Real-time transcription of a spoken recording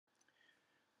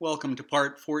Welcome to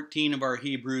part 14 of our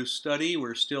Hebrew study.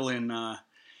 We're still in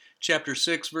chapter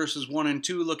 6, verses 1 and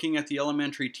 2, looking at the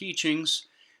elementary teachings.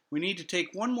 We need to take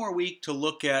one more week to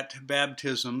look at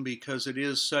baptism because it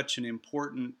is such an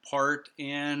important part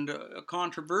and a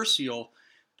controversial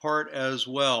part as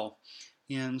well.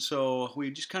 And so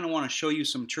we just kind of want to show you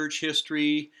some church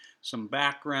history, some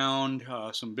background,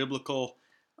 some biblical,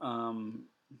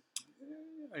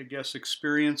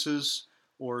 experiences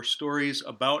or stories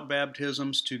about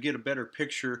baptisms to get a better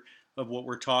picture of what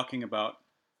we're talking about.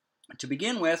 To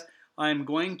begin with, I'm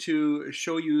going to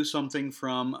show you something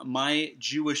from My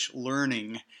Jewish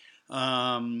Learning,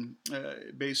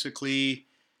 basically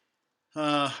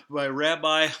by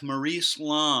Rabbi Maurice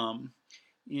Lam,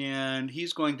 and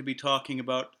he's going to be talking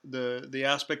about the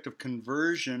aspect of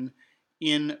conversion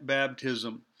in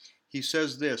baptism. He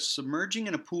says this: submerging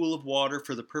in a pool of water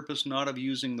for the purpose not of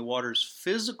using the water's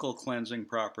physical cleansing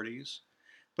properties,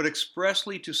 but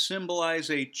expressly to symbolize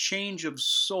a change of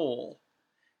soul,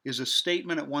 is a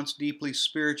statement at once deeply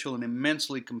spiritual and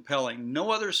immensely compelling.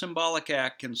 No other symbolic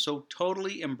act can so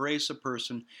totally embrace a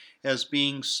person as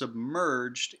being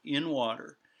submerged in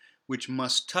water, which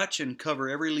must touch and cover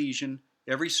every lesion,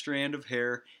 every strand of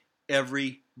hair,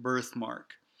 every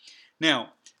birthmark.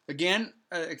 Now, again,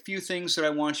 a few things that I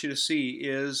want you to see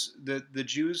is that the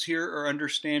Jews here are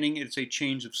understanding it's a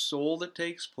change of soul that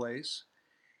takes place,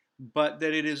 but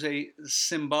that it is a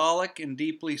symbolic and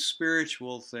deeply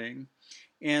spiritual thing,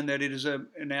 and that it is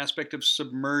an aspect of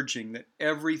submerging, that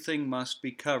everything must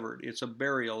be covered. It's a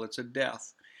burial, it's a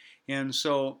death. And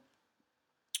so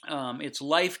it's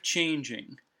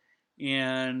life-changing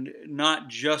and not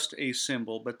just a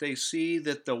symbol, but they see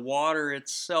that the water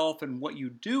itself and what you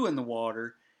do in the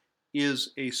water is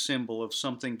a symbol of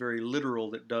something very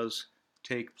literal that does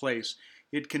take place.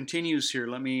 It continues here.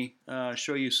 Let me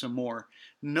show you some more.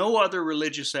 No other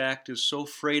religious act is so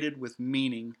freighted with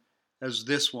meaning as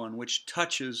this one, which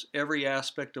touches every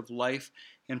aspect of life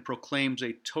and proclaims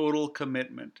a total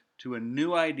commitment to a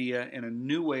new idea and a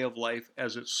new way of life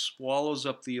as it swallows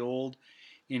up the old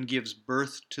and gives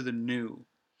birth to the new.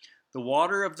 The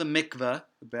water of the mikveh,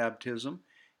 the baptism,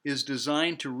 is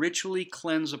designed to ritually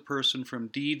cleanse a person from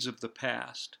deeds of the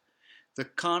past. The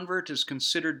convert is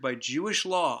considered by Jewish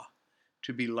law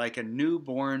to be like a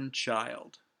newborn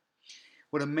child.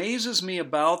 What amazes me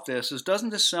about this is,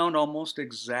 doesn't this sound almost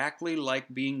exactly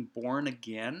like being born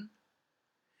again?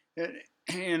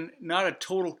 And not a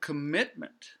total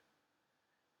commitment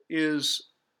is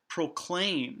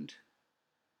proclaimed.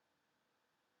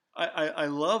 I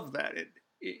love that.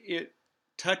 It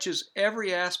touches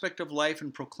every aspect of life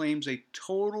and proclaims a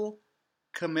total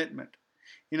commitment.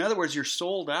 In other words, you're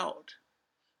sold out.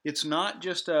 It's not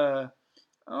just this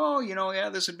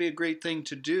would be a great thing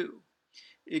to do.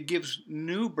 It gives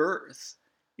new birth.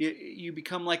 You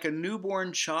become like a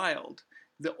newborn child.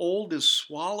 The old is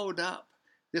swallowed up.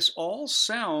 This all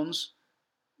sounds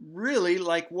really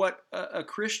like what a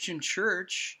Christian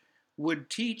church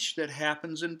would teach that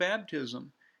happens in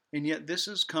baptism. And yet this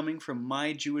is coming from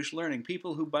My Jewish Learning.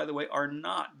 People who, by the way, are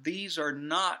not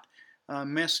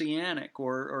messianic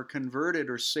or converted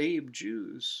or saved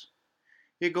Jews.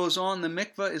 It goes on, the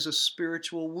mikveh is a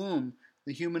spiritual womb.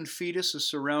 The human fetus is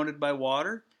surrounded by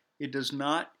water. It does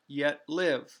not yet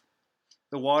live.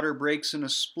 The water breaks in a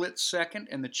split second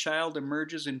and the child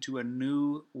emerges into a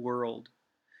new world.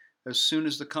 As soon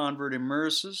as the convert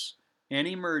immerses and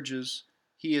emerges,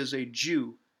 he is a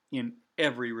Jew in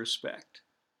every respect.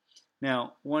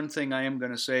 Now, one thing I am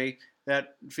going to say,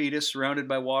 that fetus surrounded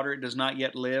by water, it does not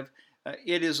yet live.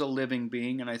 It is a living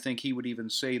being, and I think he would even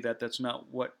say that that's not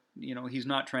what, he's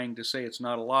not trying to say it's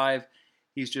not alive.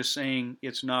 He's just saying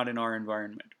it's not in our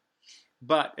environment.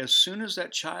 But as soon as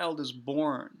that child is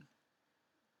born,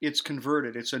 it's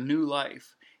converted. It's a new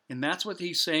life. And that's what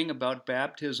he's saying about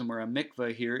baptism or a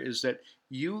mikveh here, is that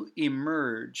you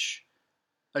emerge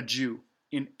a Jew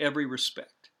in every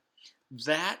respect.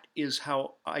 That is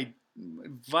how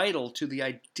vital to the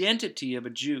identity of a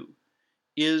Jew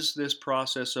is this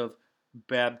process of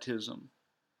baptism.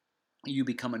 You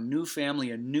become a new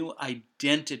family, a new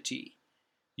identity.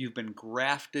 You've been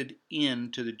grafted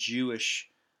into the Jewish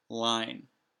line.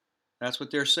 That's what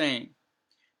they're saying.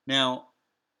 Now,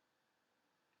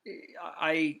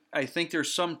 I think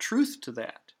there's some truth to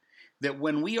that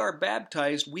when we are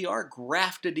baptized, we are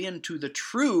grafted into the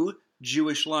true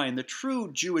Jewish line, the true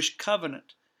Jewish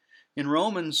covenant. In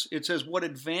Romans, it says, what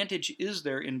advantage is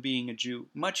there in being a Jew?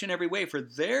 Much in every way, for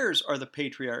theirs are the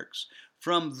patriarchs.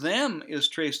 From them is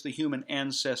traced the human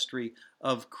ancestry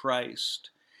of Christ.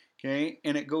 Okay,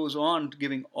 and it goes on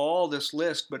giving all this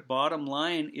list, but bottom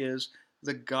line is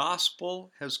the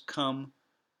gospel has come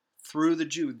through the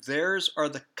Jew. Theirs are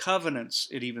the covenants,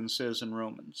 it even says in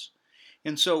Romans.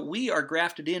 And so we are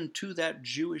grafted into that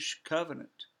Jewish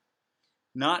covenant,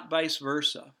 not vice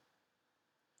versa.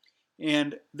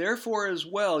 And therefore, as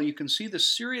well, you can see the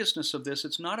seriousness of this.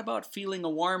 It's not about feeling a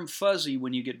warm fuzzy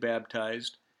when you get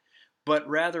baptized, but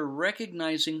rather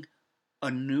recognizing a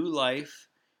new life,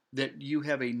 that you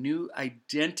have a new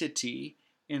identity,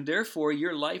 and therefore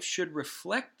your life should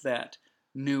reflect that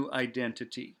new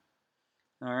identity.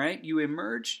 All right? You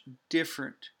emerge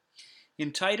different.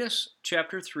 In Titus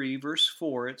chapter 3, verse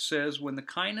 4, it says, "When the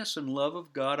kindness and love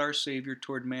of God our Savior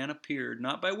toward man appeared,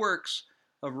 not by works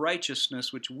of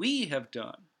righteousness which we have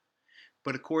done,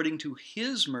 but according to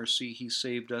his mercy he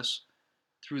saved us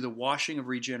through the washing of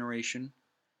regeneration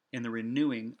and the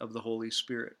renewing of the Holy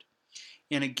Spirit."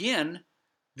 And again,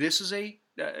 this is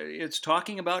it's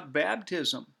talking about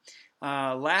baptism.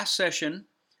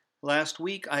 Last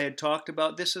week, I had talked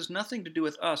about this has nothing to do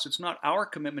with us. It's not our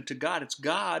commitment to God. It's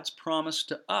God's promise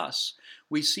to us.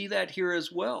 We see that here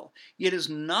as well. It is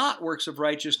not works of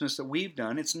righteousness that we've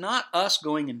done. It's not us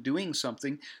going and doing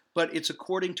something, but it's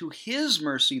according to his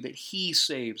mercy that he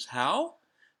saves. How?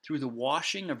 Through the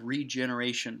washing of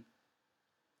regeneration.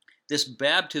 This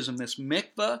baptism, this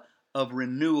mikvah of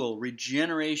renewal,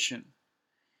 regeneration,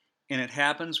 and it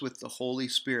happens with the Holy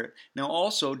Spirit. Now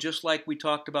also, just like we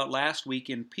talked about last week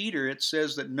in Peter, it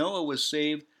says that Noah was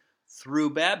saved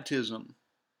through baptism.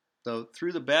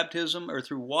 Through the baptism, or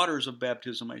through waters of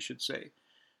baptism, I should say.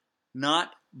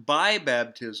 Not by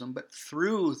baptism, but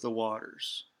through the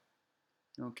waters.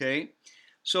 Okay?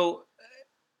 So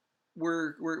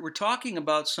we're talking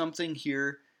about something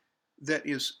here that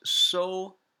is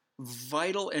so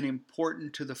vital and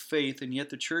important to the faith, and yet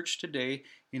the church today,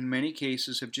 in many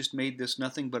cases, have just made this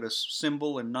nothing but a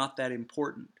symbol and not that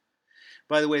important.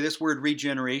 By the way, this word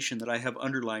regeneration that I have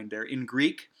underlined there, in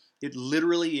Greek, it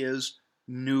literally is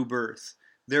new birth.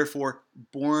 Therefore,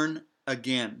 born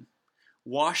again.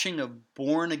 Washing of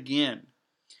born again.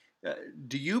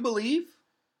 Do you believe?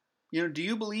 Do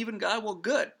you believe in God? Well,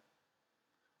 good.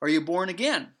 Are you born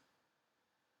again?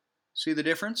 See the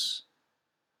difference?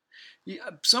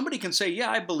 Somebody can say, yeah,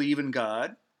 I believe in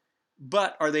God,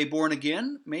 but are they born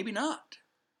again? Maybe not.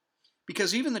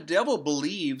 Because even the devil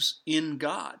believes in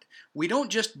God. We don't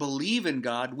just believe in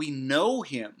God, we know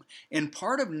him. And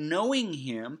part of knowing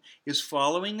him is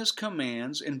following his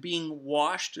commands and being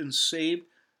washed and saved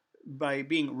by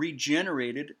being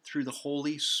regenerated through the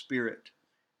Holy Spirit.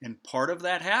 And part of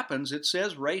that happens, it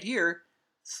says right here,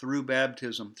 through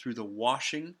baptism, through the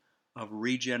washing of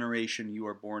regeneration, you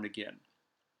are born again.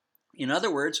 In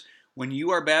other words, when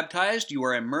you are baptized, you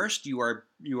are immersed, you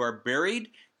are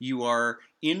buried, you are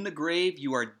in the grave,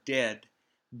 you are dead.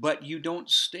 But you don't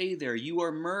stay there. You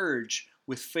are merged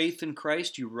with faith in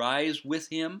Christ. You rise with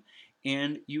him,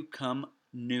 and you come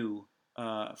new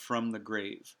from the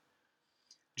grave.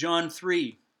 John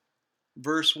 3,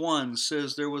 verse 1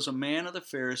 says, "There was a man of the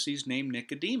Pharisees named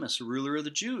Nicodemus, a ruler of the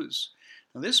Jews.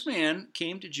 Now this man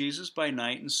came to Jesus by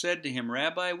night and said to him,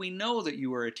 'Rabbi, we know that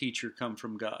you are a teacher come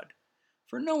from God.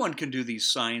 For no one can do these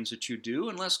signs that you do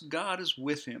unless God is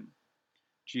with him.'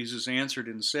 Jesus answered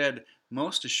and said,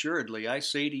 'Most assuredly, I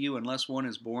say to you, unless one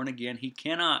is born again, he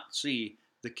cannot see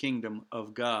the kingdom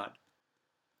of God.'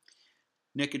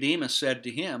 Nicodemus said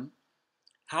to him,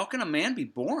 'How can a man be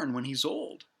born when he's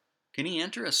old? Can he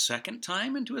enter a second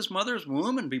time into his mother's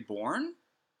womb and be born?'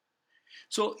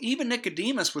 So even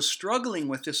Nicodemus was struggling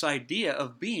with this idea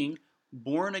of being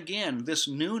born again, this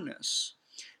newness.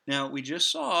 Now, we just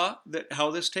saw how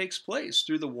this takes place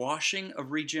through the washing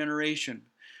of regeneration,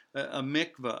 a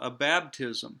mikvah, a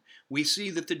baptism. We see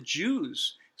that the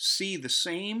Jews see the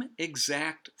same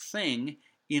exact thing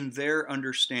in their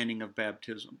understanding of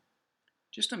baptism.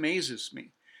 Just amazes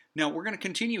me. Now, we're going to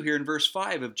continue here in verse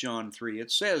 5 of John 3.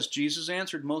 It says, "Jesus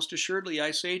answered, 'Most assuredly,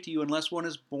 I say to you, unless one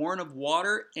is born of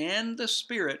water and the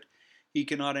Spirit, he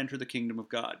cannot enter the kingdom of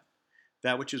God.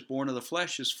 That which is born of the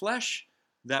flesh is flesh.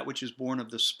 That which is born of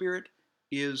the Spirit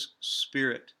is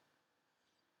spirit.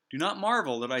 Do not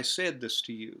marvel that I said this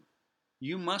to you.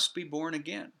 You must be born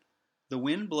again. The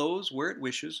wind blows where it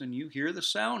wishes, and you hear the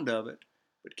sound of it,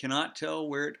 but cannot tell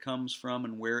where it comes from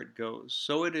and where it goes.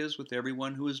 So it is with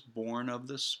everyone who is born of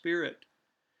the Spirit.'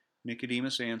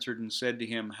 Nicodemus answered and said to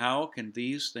him, 'How can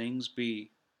these things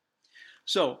be?'"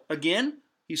 So, again,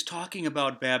 he's talking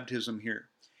about baptism here.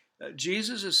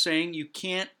 Jesus is saying you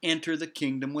can't enter the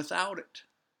kingdom without it.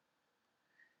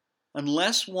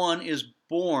 Unless one is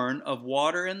born of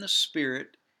water and the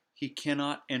Spirit, he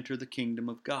cannot enter the kingdom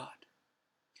of God.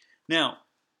 Now,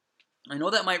 I know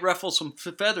that might ruffle some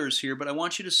feathers here, but I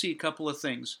want you to see a couple of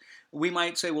things. We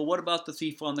might say, well, what about the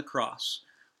thief on the cross?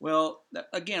 Well,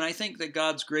 again, I think that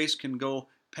God's grace can go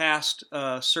past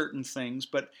certain things,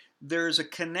 but there's a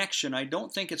connection. I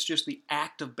don't think it's just the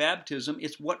act of baptism,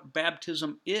 it's what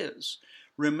baptism is.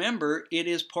 Remember, it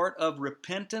is part of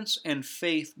repentance and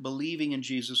faith, believing in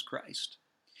Jesus Christ.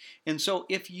 And so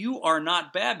if you are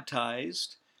not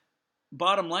baptized,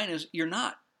 bottom line is you're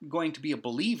not going to be a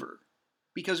believer.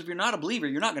 Because if you're not a believer,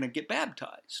 you're not going to get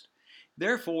baptized.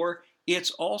 Therefore,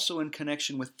 it's also in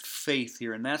connection with faith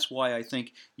here. And that's why I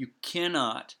think you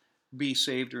cannot be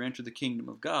saved or enter the kingdom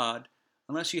of God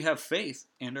unless you have faith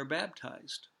and are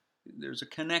baptized. There's a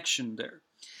connection there.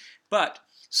 But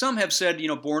some have said,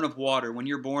 born of water. When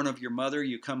you're born of your mother,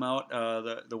 you come out,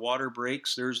 the water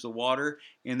breaks, there's the water,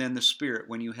 and then the Spirit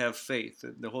when you have faith,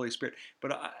 the Holy Spirit.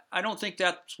 But I don't think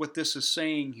that's what this is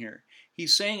saying here.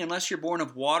 He's saying unless you're born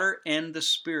of water and the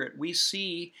Spirit. We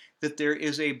see that there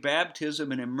is a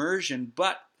baptism and immersion,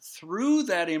 but through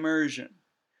that immersion,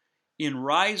 in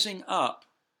rising up,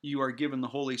 you are given the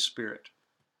Holy Spirit.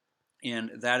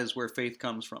 And that is where faith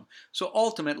comes from. So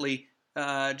ultimately,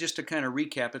 just to kind of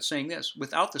recap, it's saying this: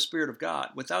 without the Spirit of God,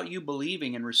 without you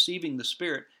believing and receiving the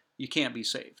Spirit, you can't be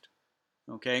saved.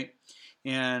 Okay?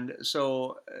 And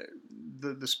so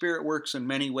the Spirit works in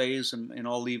many ways, and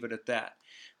I'll leave it at that.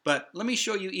 But let me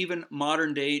show you even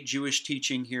modern day Jewish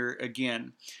teaching here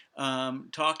again,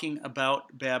 talking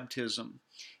about baptism.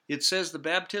 It says the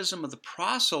baptism of the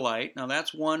proselyte. Now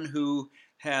that's one who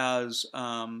has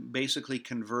basically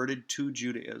converted to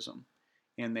Judaism,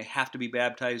 and they have to be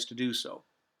baptized to do so,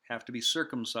 have to be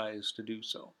circumcised to do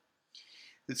so.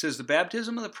 It says the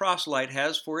baptism of the proselyte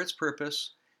has for its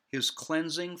purpose his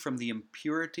cleansing from the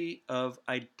impurity of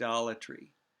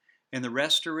idolatry and the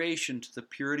restoration to the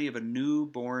purity of a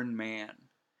newborn man.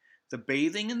 The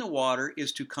bathing in the water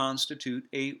is to constitute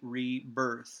a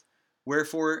rebirth,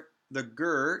 wherefore the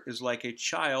ger is like a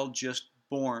child just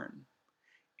born,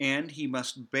 and he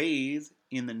must bathe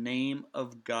in the name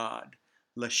of God,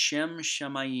 L'Shem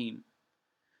Shamayim.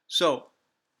 So,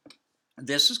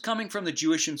 this is coming from the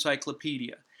Jewish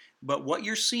Encyclopedia, but what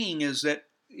you're seeing is that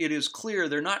it is clear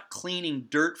they're not cleaning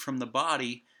dirt from the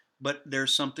body, but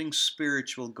there's something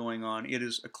spiritual going on. It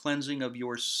is a cleansing of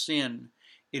your sin.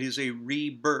 It is a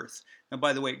rebirth. Now,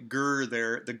 by the way, ger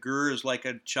there, the ger is like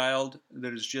a child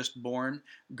that is just born.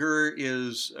 Ger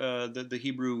is the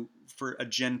Hebrew for a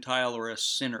Gentile or a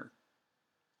sinner.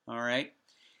 All right?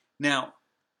 Now,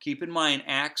 keep in mind,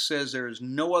 Acts says there is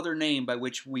no other name by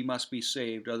which we must be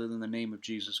saved other than the name of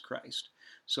Jesus Christ.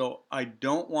 So I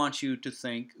don't want you to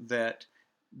think that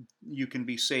you can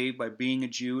be saved by being a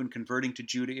Jew and converting to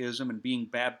Judaism and being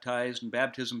baptized, and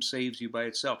baptism saves you by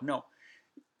itself. No,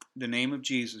 the name of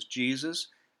Jesus. Jesus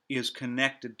is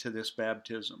connected to this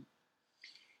baptism.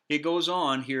 It goes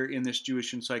on here in this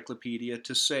Jewish encyclopedia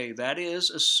to say, that is,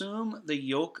 assume the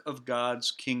yoke of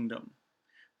God's kingdom.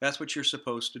 That's what you're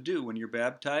supposed to do. When you're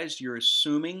baptized, you're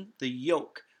assuming the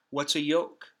yoke. What's a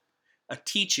yoke? A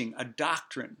teaching, a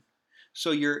doctrine.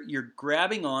 So you're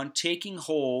grabbing on, taking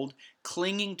hold,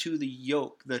 clinging to the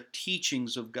yoke, the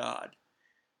teachings of God,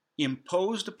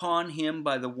 imposed upon him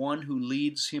by the one who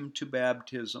leads him to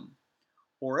baptism,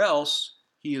 or else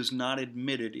he is not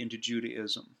admitted into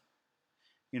Judaism.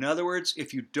 In other words,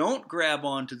 if you don't grab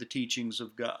on to the teachings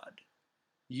of God,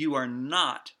 you are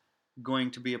not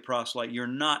going to be a proselyte. You're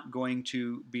not going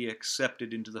to be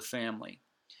accepted into the family.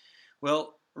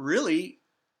 Well, really,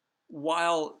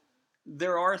 while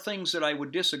there are things that I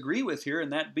would disagree with here,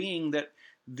 and that being that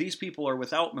these people are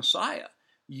without Messiah,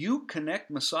 you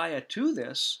connect Messiah to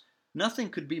this, nothing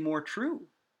could be more true.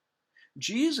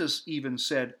 Jesus even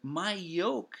said, my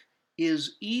yoke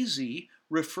is easy,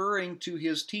 referring to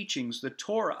his teachings, the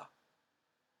Torah.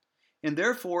 And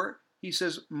therefore, he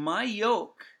says, my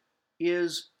yoke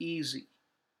is easy.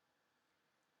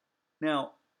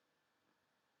 Now,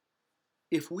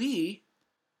 if we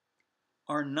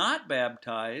are not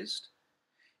baptized,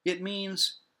 it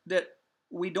means that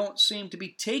we don't seem to be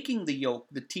taking the yoke,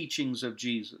 the teachings of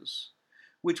Jesus,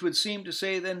 which would seem to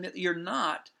say then that you're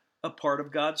not a part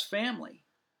of God's family.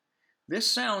 This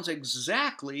sounds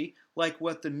exactly like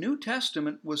what the New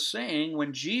Testament was saying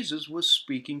when Jesus was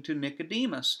speaking to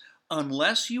Nicodemus.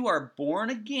 Unless you are born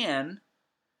again,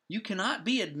 you cannot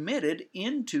be admitted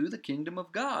into the kingdom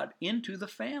of God, into the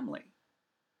family.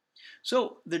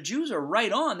 So the Jews are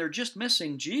right on. They're just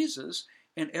missing Jesus,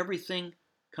 and everything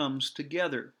comes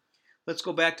together. Let's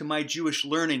go back to my Jewish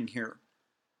learning here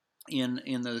in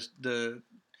the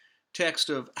text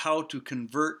of how to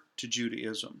convert to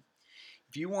Judaism.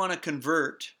 If you want to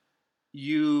convert,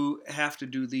 you have to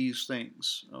do these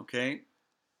things, okay?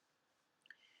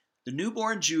 The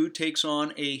newborn Jew takes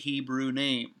on a Hebrew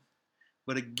name.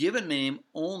 But a given name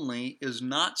only is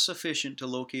not sufficient to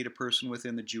locate a person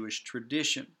within the Jewish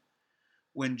tradition.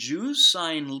 When Jews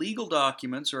sign legal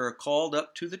documents or are called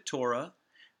up to the Torah,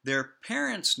 their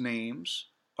parents' names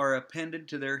are appended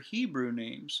to their Hebrew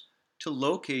names to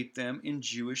locate them in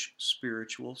Jewish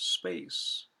spiritual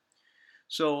space.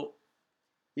 So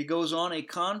he goes on, a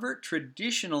convert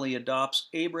traditionally adopts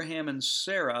Abraham and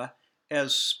Sarah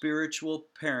as spiritual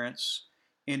parents,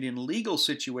 and in legal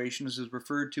situations is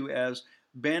referred to as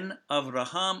Ben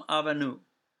Avraham Avanu,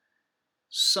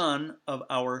 son of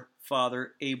our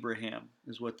father Abraham,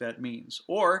 is what that means.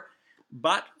 Or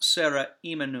Bat Sarah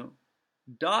Imanu,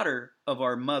 daughter of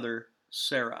our mother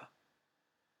Sarah.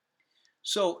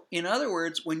 So, in other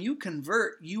words, when you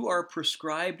convert, you are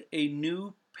prescribed a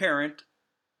new parent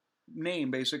name,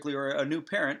 basically, or a new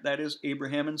parent, that is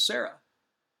Abraham and Sarah.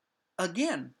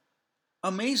 Again,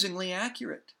 amazingly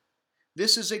accurate.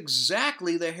 This is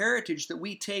exactly the heritage that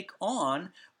we take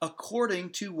on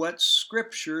according to what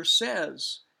Scripture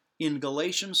says in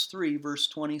Galatians 3, verse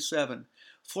 27.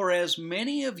 For as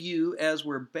many of you as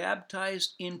were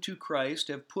baptized into Christ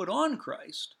have put on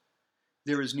Christ.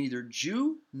 There is neither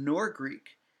Jew nor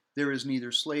Greek. There is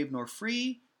neither slave nor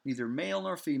free, neither male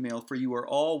nor female, for you are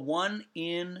all one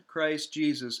in Christ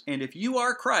Jesus. And if you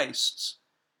are Christ's,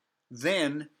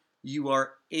 then you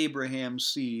are Abraham's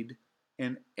seed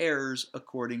and heirs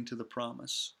according to the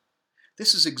promise.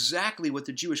 This is exactly what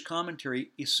the Jewish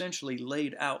commentary essentially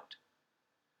laid out.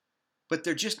 But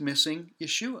they're just missing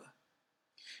Yeshua.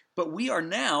 But we are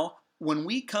now, when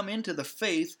we come into the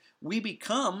faith, we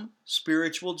become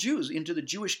spiritual Jews. Into the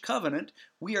Jewish covenant,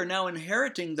 we are now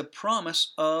inheriting the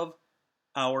promise of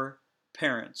our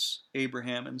parents,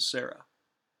 Abraham and Sarah.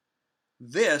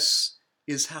 This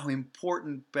is how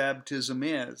important baptism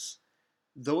is.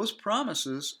 Those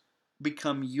promises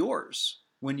become yours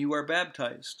when you are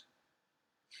baptized.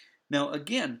 Now,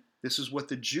 again, this is what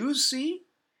the Jews see,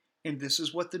 and this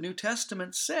is what the New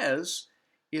Testament says.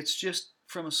 It's just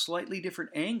from a slightly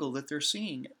different angle that they're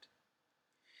seeing it.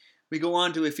 We go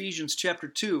on to Ephesians chapter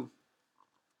 2,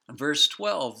 verse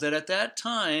 12, that at that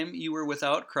time you were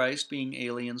without Christ, being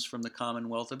aliens from the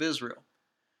commonwealth of Israel,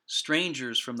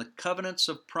 strangers from the covenants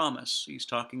of promise. He's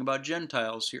talking about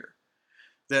Gentiles here.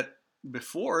 That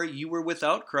before you were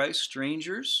without Christ,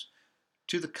 strangers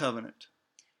to the covenant,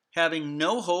 having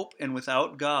no hope and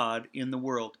without God in the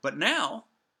world. But now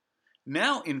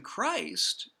in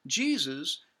Christ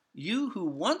Jesus, you who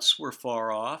once were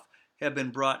far off have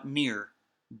been brought near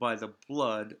by the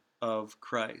blood of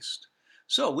Christ.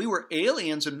 So we were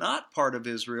aliens and not part of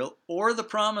Israel or the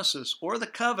promises or the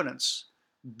covenants.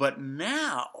 But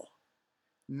now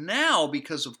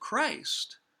because of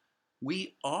Christ,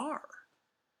 we are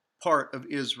part of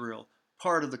Israel,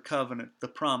 part of the covenant, the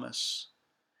promise.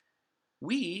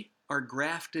 We are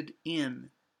grafted in,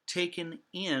 taken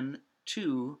in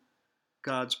to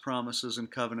God's promises and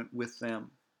covenant with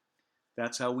them.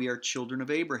 That's how we are children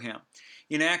of Abraham.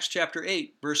 In Acts chapter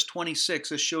 8, verse 26,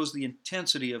 this shows the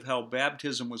intensity of how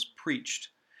baptism was preached.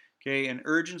 Okay, an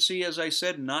urgency, as I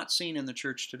said, not seen in the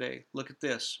church today. Look at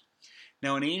this.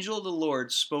 Now an angel of the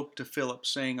Lord spoke to Philip,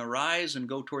 saying, Arise and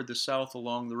go toward the south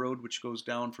along the road which goes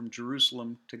down from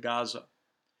Jerusalem to Gaza.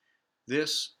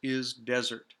 This is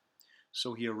desert.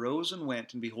 So he arose and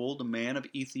went, and behold, a man of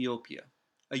Ethiopia,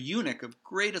 a eunuch of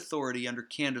great authority under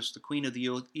Candace, the queen of the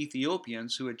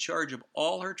Ethiopians, who had charge of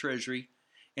all her treasury,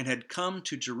 and had come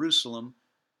to Jerusalem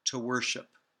to worship,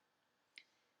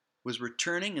 was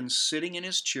returning and sitting in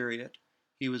his chariot.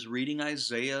 He was reading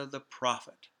Isaiah the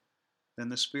prophet. Then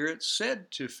the Spirit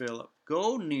said to Philip,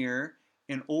 Go near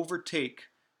and overtake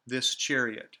this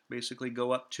chariot. Basically,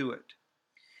 go up to it.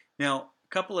 Now, a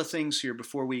couple of things here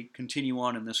before we continue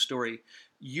on in this story.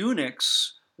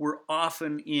 Eunuchs were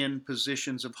often in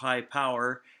positions of high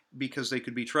power because they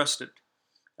could be trusted.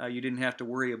 You didn't have to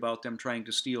worry about them trying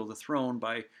to steal the throne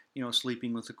by,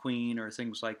 sleeping with the queen or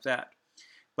things like that.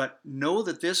 But know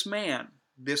that this man,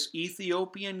 this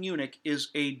Ethiopian eunuch, is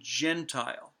a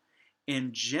Gentile.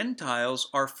 And Gentiles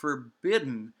are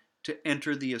forbidden to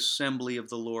enter the assembly of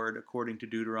the Lord, according to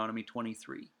Deuteronomy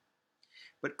 23.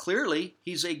 But clearly,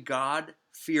 he's a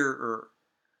God-fearer,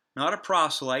 not a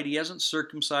proselyte. He hasn't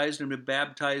circumcised and been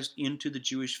baptized into the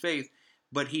Jewish faith,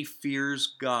 but he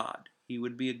fears God. He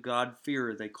would be a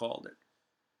God-fearer, they called it.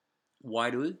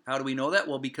 How do we know that?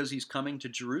 Well, because he's coming to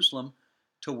Jerusalem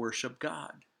to worship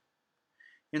God.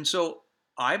 And so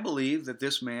I believe that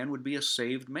this man would be a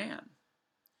saved man.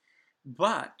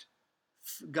 But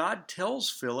God tells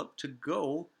Philip to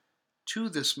go to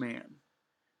this man,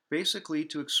 basically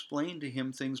to explain to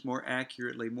him things more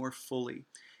accurately, more fully.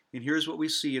 And here's what we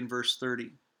see in verse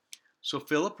 30. So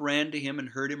Philip ran to him and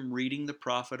heard him reading the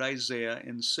prophet Isaiah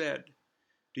and said,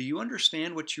 "Do you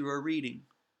understand what you are reading?"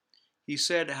 He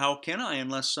said, "How can I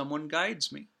unless someone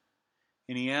guides me?"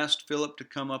 And he asked Philip to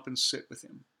come up and sit with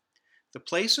him. The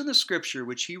place in the scripture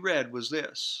which he read was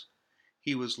this: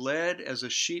 He was led as a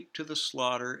sheep to the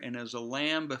slaughter, and as a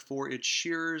lamb before its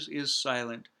shearers is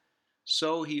silent,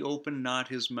 so he opened not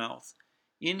his mouth.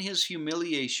 In his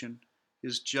humiliation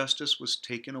his justice was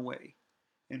taken away.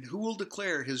 And who will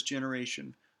declare his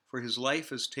generation? For his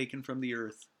life is taken from the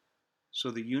earth.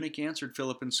 So the eunuch answered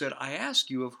Philip and said, I ask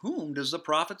you, of whom does the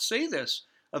prophet say this?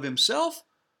 Of himself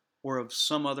or of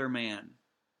some other man?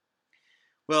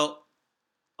 Well,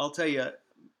 I'll tell you,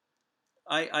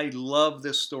 I love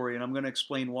this story, and I'm going to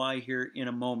explain why here in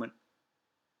a moment.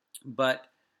 But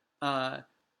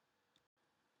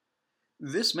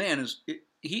this man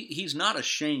he's not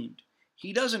ashamed.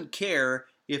 He doesn't care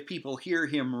if people hear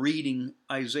him reading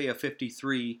Isaiah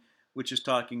 53, which is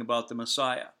talking about the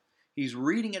Messiah. He's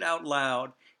reading it out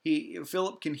loud.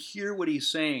 Philip can hear what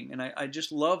he's saying, and I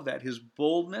just love that. His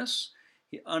boldness,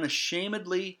 he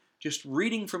unashamedly just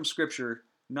reading from Scripture,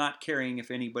 not caring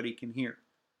if anybody can hear.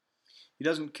 He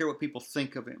doesn't care what people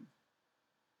think of him.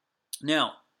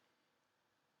 Now,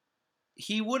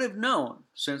 he would have known,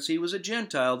 since he was a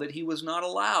Gentile, that he was not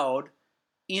allowed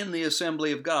in the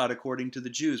assembly of God according to the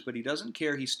Jews, but he doesn't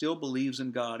care. He still believes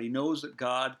in God. He knows that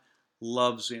God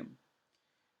loves him.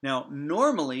 Now,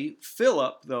 normally,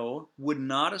 Philip, though, would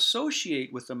not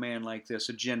associate with a man like this,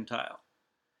 a Gentile.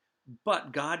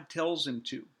 But God tells him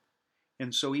to.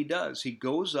 And so he does. He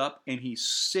goes up and he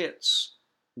sits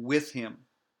with him.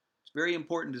 It's very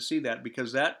important to see that,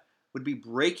 because that would be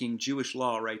breaking Jewish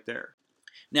law right there.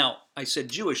 Now, I said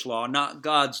Jewish law, not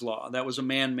God's law. That was a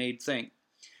man-made thing.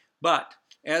 But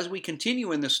as we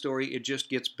continue in this story, it just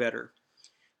gets better.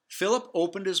 Philip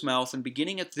opened his mouth and,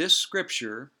 beginning at this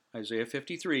scripture, Isaiah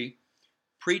 53,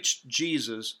 preached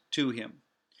Jesus to him.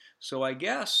 So I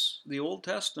guess the Old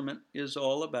Testament is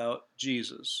all about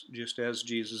Jesus, just as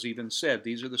Jesus even said,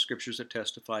 these are the scriptures that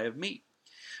testify of me.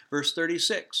 Verse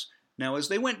 36, Now as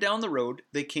they went down the road,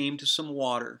 they came to some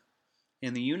water.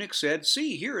 And the eunuch said,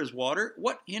 See, here is water.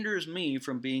 What hinders me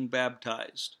from being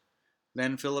baptized?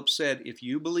 Then Philip said, If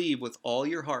you believe with all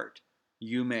your heart,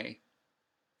 you may.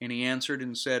 And he answered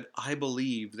and said, I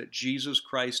believe that Jesus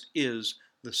Christ is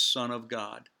the Son of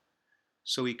God.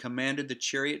 So he commanded the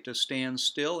chariot to stand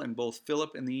still, and both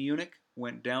Philip and the eunuch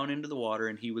went down into the water,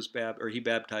 and he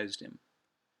baptized him.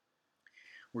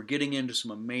 We're getting into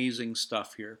some amazing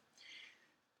stuff here.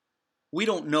 We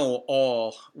don't know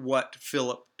all what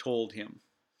Philip told him,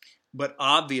 but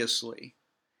obviously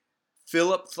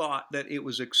Philip thought that it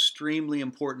was extremely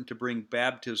important to bring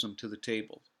baptism to the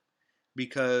table,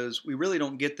 because we really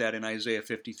don't get that in Isaiah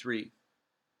 53.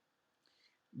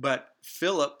 But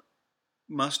Philip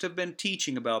must have been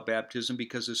teaching about baptism,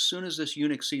 because as soon as this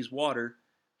eunuch sees water,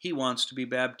 he wants to be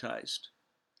baptized.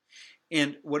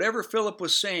 And whatever Philip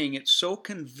was saying, it so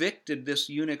convicted this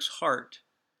eunuch's heart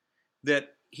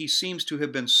that he seems to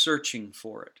have been searching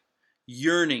for it,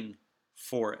 yearning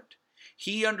for it.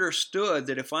 He understood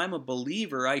that if I'm a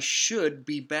believer, I should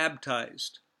be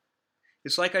baptized.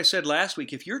 It's like I said last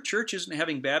week, if your church isn't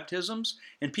having baptisms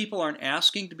and people aren't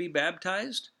asking to be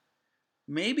baptized,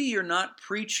 maybe you're not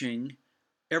preaching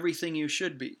everything you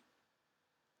should be.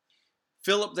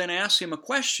 Philip then asks him a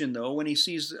question, though, when he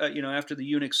sees, after the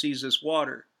eunuch sees this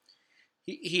water.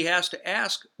 He has to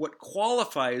ask what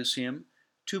qualifies him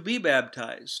to be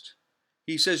baptized.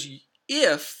 He says,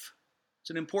 if, it's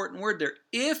an important word there,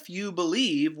 if you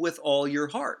believe with all your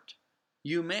heart,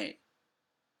 you may.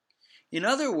 In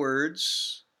other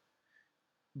words,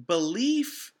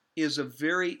 belief is a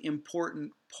very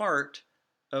important part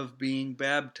of being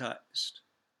baptized.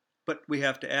 But we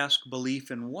have to ask,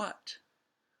 belief in what?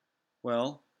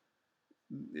 Well,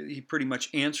 he pretty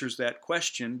much answers that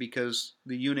question, because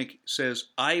the eunuch says,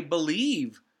 I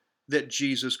believe that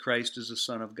Jesus Christ is the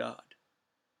Son of God.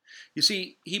 You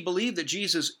see, he believed that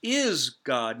Jesus is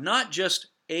God, not just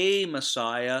a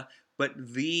Messiah, but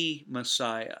the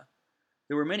Messiah.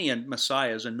 There were many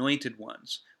Messiahs, anointed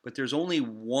ones, but there's only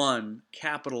one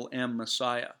capital M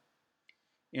Messiah,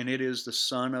 and it is the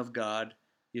Son of God,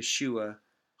 Yeshua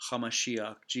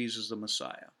HaMashiach, Jesus the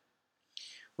Messiah.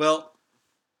 Well,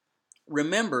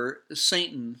 remember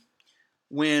Satan,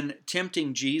 when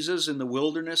tempting Jesus in the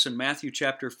wilderness in Matthew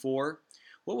chapter 4,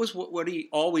 what he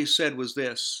always said was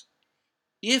this: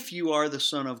 if you are the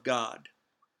Son of God,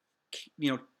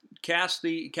 cast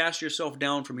yourself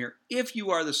down from here. If you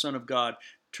are the Son of God,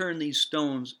 turn these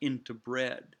stones into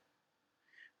bread.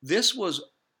 This was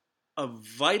a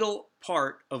vital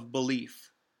part of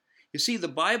belief. You see, the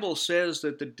Bible says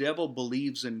that the devil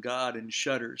believes in God and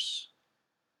shudders.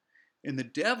 And the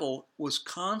devil was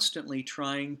constantly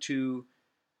trying to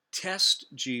test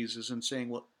Jesus and saying,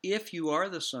 well, if you are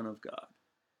the Son of God,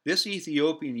 this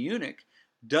Ethiopian eunuch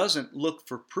doesn't look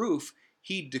for proof.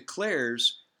 He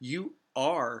declares, you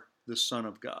are the Son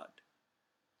of God.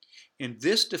 And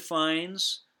this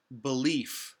defines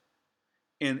belief.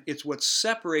 And it's what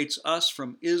separates us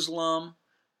from Islam,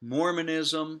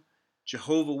 Mormonism,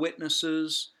 Jehovah's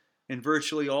Witnesses, and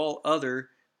virtually all other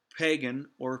pagan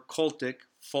or cultic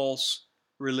false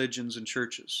religions and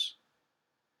churches.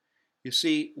 You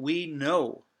see, we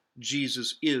know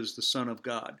Jesus is the Son of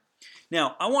God.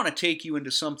 Now, I want to take you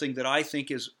into something that I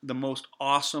think is the most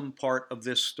awesome part of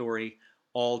this story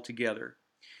altogether.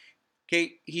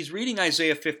 Okay, he's reading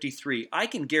Isaiah 53. I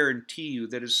can guarantee you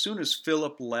that as soon as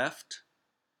Philip left,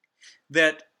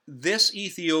 that this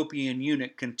Ethiopian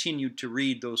eunuch continued to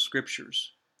read those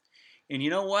scriptures. And you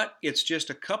know what? It's just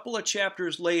a couple of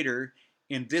chapters later,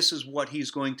 and this is what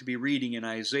he's going to be reading in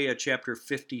Isaiah chapter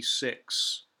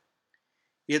 56.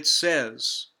 It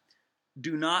says,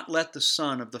 do not let the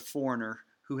son of the foreigner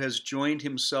who has joined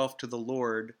himself to the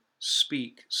Lord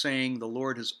speak, saying, the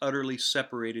Lord has utterly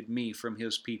separated me from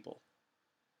his people.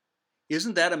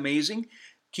 Isn't that amazing?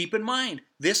 Keep in mind,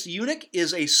 this eunuch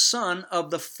is a son of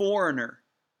the foreigner.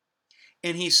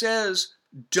 And he says,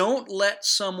 don't let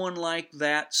someone like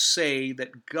that say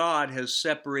that God has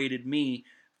separated me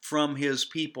from his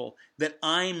people, that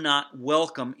I'm not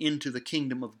welcome into the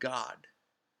kingdom of God.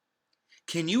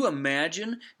 Can you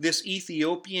imagine this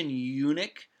Ethiopian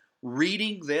eunuch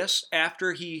reading this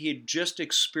after he had just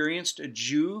experienced a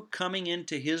Jew coming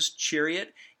into his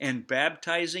chariot and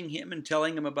baptizing him and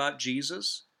telling him about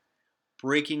Jesus,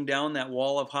 breaking down that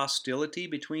wall of hostility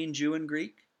between Jew and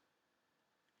Greek?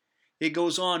 It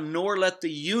goes on, nor let the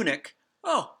eunuch,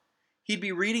 he'd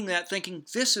be reading that thinking,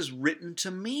 this is written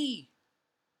to me.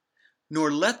 Nor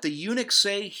let the eunuch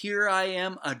say, here I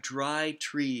am, a dry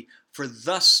tree. For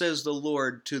thus says the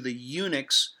Lord to the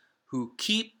eunuchs who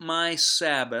keep my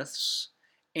Sabbaths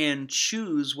and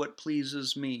choose what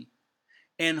pleases me,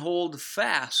 and hold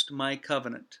fast my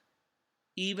covenant.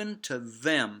 Even to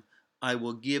them I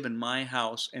will give in my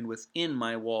house and within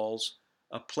my walls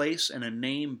a place and a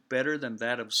name better than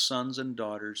that of sons and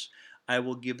daughters. I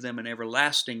will give them an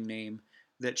everlasting name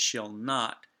that shall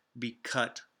not be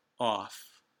cut off.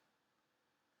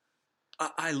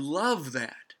 I love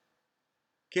that.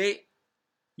 Okay?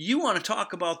 You want to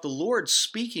talk about the Lord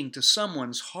speaking to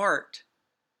someone's heart.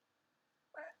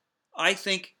 I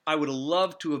think I would have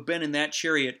loved to have been in that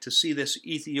chariot to see this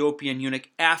Ethiopian eunuch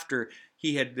after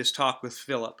he had this talk with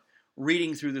Philip,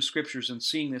 reading through the scriptures and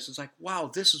seeing this. It's like, wow,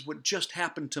 this is what just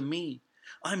happened to me.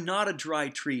 I'm not a dry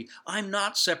tree. I'm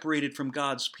not separated from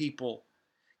God's people.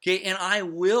 Okay, and I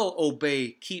will obey,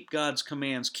 keep God's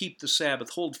commands, keep the Sabbath,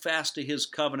 hold fast to his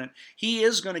covenant. He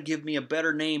is going to give me a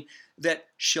better name that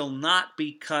shall not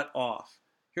be cut off.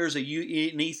 Here's an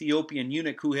Ethiopian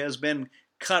eunuch who has been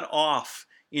cut off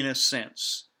in a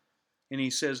sense. And he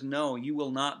says, no, you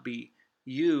will not be.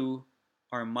 You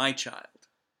are my child.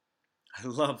 I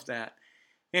love that.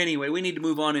 Anyway, we need to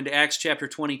move on into Acts chapter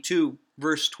 22,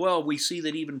 verse 12. We see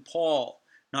that even Paul,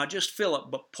 not just Philip,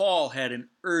 but Paul had an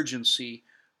urgency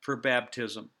for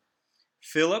baptism.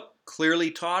 Philip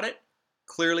clearly taught it,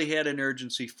 clearly had an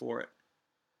urgency for it.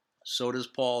 So does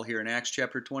Paul here in Acts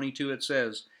chapter 22. It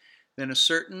says, then a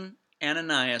certain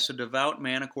Ananias, a devout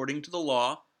man according to the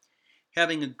law,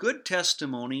 having a good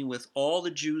testimony with all the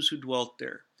Jews who dwelt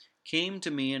there, came to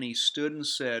me, and he stood and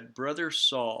said, Brother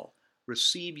Saul,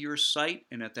 receive your sight.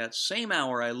 And at that same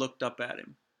hour I looked up at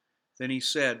him. Then he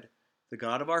said, the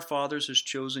God of our fathers has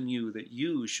chosen you, that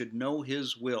you should know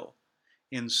his will,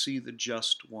 and see the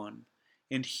just one,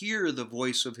 and hear the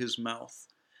voice of his mouth.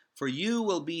 For you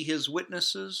will be his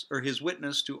witnesses, or his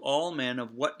witness to all men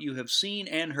of what you have seen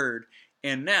and heard.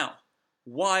 And now,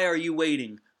 why are you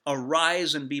waiting?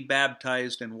 Arise and be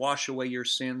baptized and wash away your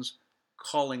sins,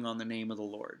 calling on the name of the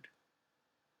Lord.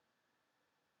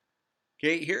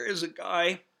 Okay, here is a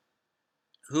guy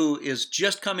who is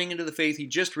just coming into the faith. He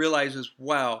just realizes,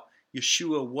 wow,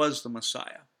 Yeshua was the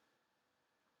Messiah.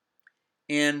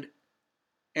 And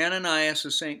Ananias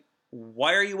is saying,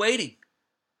 why are you waiting?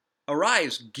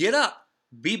 Arise, get up,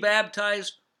 be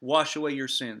baptized, wash away your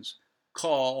sins.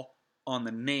 Call on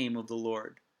the name of the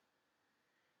Lord.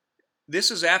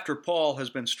 This is after Paul has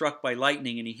been struck by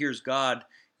lightning and he hears God,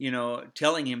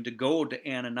 telling him to go to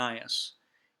Ananias.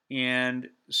 And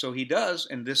so he does,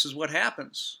 and this is what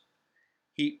happens.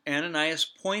 Ananias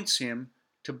points him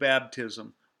to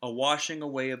baptism, a washing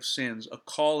away of sins, a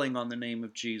calling on the name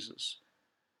of Jesus.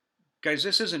 Guys,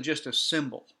 this isn't just a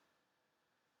symbol.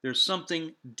 There's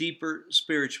something deeper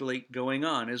spiritually going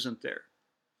on, isn't there?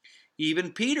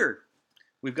 Even Peter.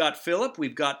 We've got Philip,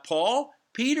 we've got Paul.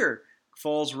 Peter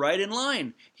falls right in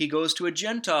line. He goes to a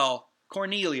Gentile,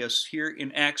 Cornelius, here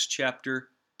in Acts chapter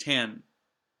 10. It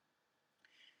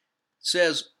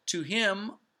says, to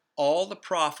him all the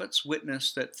prophets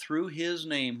witness that through his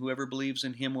name whoever believes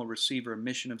in him will receive a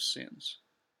remission of sins.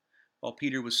 While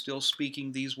Peter was still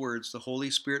speaking these words, the Holy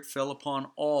Spirit fell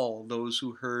upon all those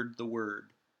who heard the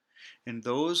word. And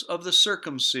those of the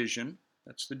circumcision,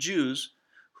 that's the Jews,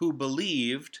 who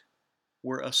believed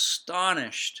were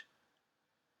astonished,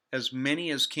 as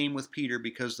many as came with Peter,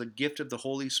 because the gift of the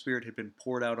Holy Spirit had been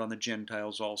poured out on the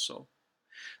Gentiles also.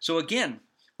 So again,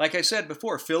 like I said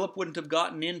before, Philip wouldn't have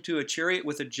gotten into a chariot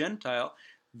with a Gentile.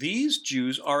 These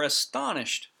Jews are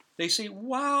astonished. They say,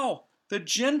 wow, the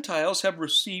Gentiles have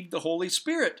received the Holy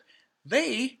Spirit.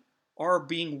 They are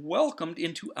being welcomed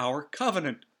into our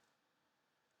covenant.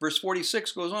 Verse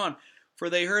 46 goes on, for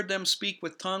they heard them speak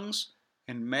with tongues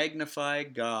and magnify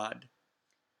God.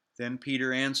 Then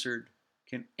Peter answered,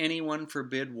 can anyone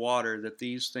forbid water that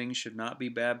these things should not be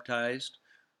baptized,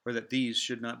 or that these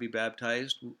should not be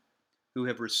baptized, who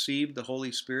have received the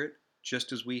Holy Spirit,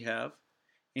 just as we have?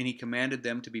 And he commanded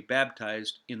them to be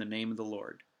baptized in the name of the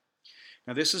Lord.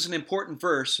 Now this is an important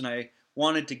verse, and I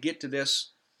wanted to get to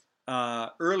this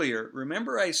earlier.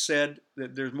 Remember I said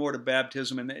that there's more to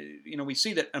baptism, and we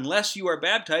see that unless you are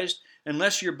baptized,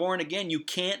 unless you're born again, you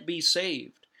can't be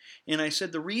saved. And I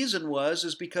said the reason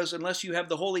is because unless you have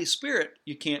the Holy Spirit,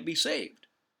 you can't be saved.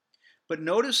 But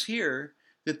notice here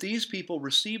that these people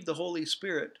received the Holy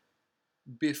Spirit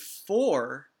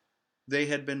before they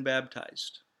had been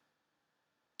baptized.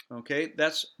 Okay,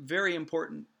 that's very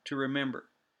important to remember.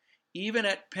 Even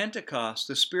at Pentecost,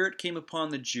 the Spirit came upon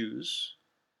the Jews,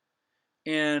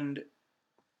 and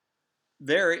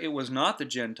there it was not the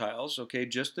Gentiles, okay,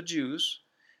 just the Jews,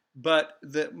 but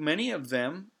many of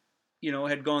them,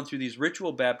 had gone through these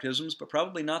ritual baptisms, but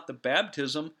probably not the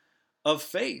baptism of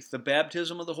faith, the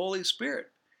baptism of the Holy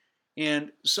Spirit.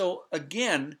 And so,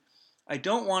 again, I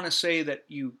don't want to say that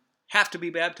you have to be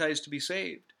baptized to be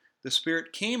saved. The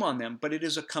Spirit came on them, but it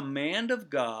is a command of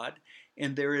God,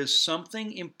 and there is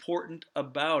something important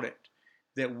about it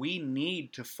that we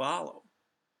need to follow.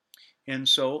 And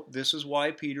so this is why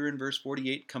Peter in verse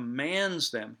 48 commands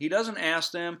them. He doesn't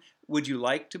ask them, would you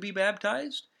like to be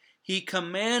baptized? He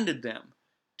commanded them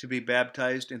to be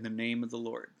baptized in the name of the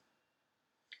Lord.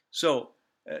 So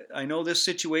I know this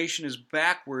situation is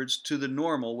backwards to the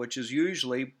normal, which is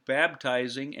usually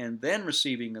baptizing and then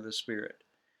receiving of the Spirit.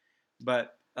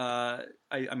 But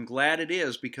I'm glad it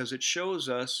is, because it shows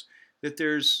us that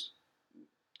there's,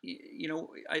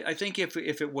 I think if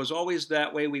it was always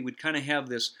that way, we would kind of have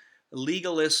this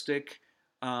legalistic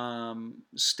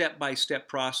step-by-step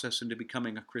process into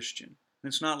becoming a Christian.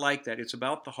 And it's not like that. It's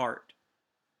about the heart.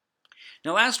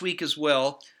 Now, last week as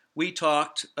well, we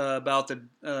talked about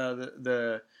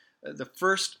the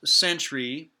first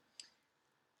century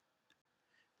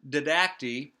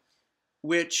didacty,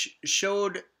 which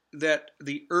showed that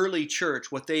the early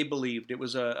church, what they believed, it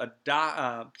was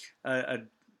not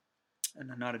a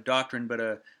doctrine, but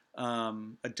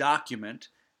a document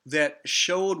that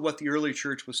showed what the early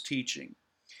church was teaching.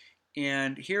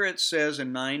 And here it says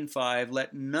in 9:5,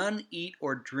 let none eat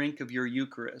or drink of your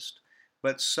Eucharist,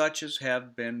 but such as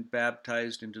have been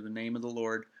baptized into the name of the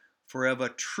Lord. For of a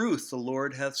truth the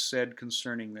Lord hath said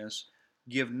concerning this,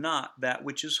 give not that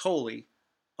which is holy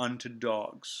unto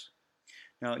dogs.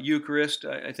 Now, Eucharist,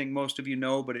 I think most of you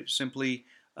know, but it's simply,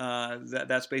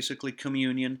 that's basically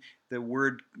communion. The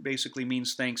word basically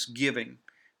means thanksgiving,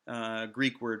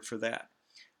 Greek word for that.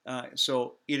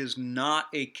 So it is not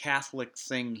a Catholic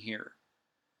thing here.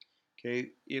 Okay,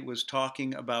 it was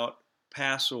talking about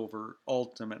Passover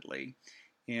ultimately.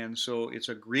 And so it's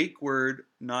a Greek word,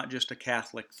 not just a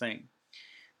Catholic thing.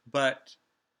 But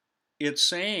it's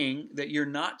saying that you're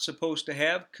not supposed to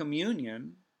have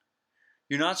communion,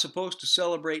 you're not supposed to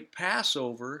celebrate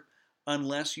Passover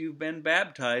unless you've been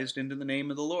baptized into the name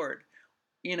of the Lord.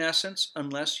 In essence,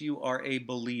 unless you are a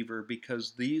believer,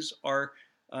 because these are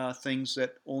things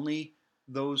that only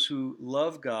those who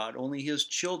love God, only His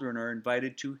children are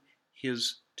invited to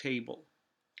His table.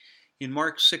 In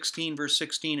Mark 16, verse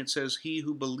 16, it says, he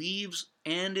who believes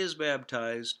and is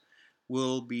baptized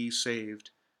will be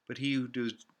saved, but he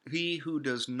who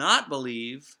does not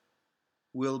believe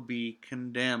will be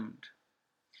condemned.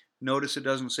 Notice it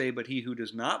doesn't say, but he who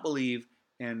does not believe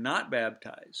and not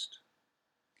baptized.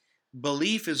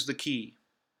 Belief is the key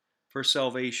for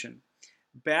salvation.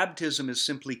 Baptism is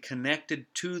simply connected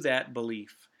to that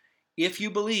belief. If you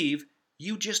believe,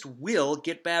 you just will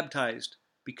get baptized.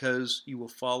 because you will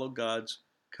follow God's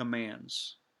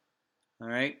commands. All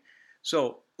right?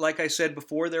 So, like I said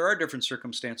before, there are different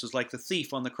circumstances, like the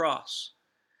thief on the cross.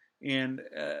 And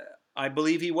I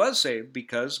believe he was saved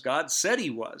because God said he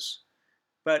was.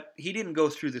 But he didn't go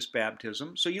through this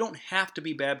baptism. So you don't have to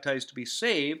be baptized to be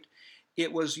saved.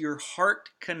 It was your heart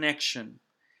connection.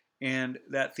 And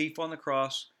that thief on the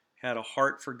cross had a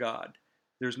heart for God.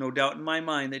 There's no doubt in my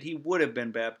mind that he would have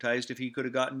been baptized if he could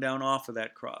have gotten down off of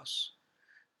that cross.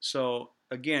 So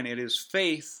again, it is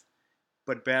faith,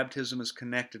 but baptism is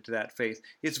connected to that faith.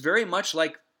 It's very much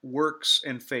like works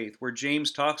and faith, where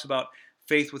James talks about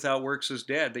faith without works is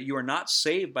dead, that you are not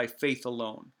saved by faith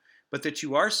alone, but that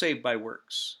you are saved by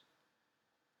works.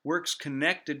 Works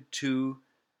connected to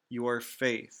your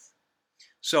faith.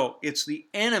 So it's the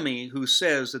enemy who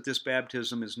says that this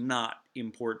baptism is not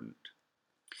important.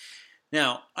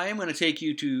 Now, I am going to take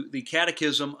you to the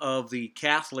Catechism of the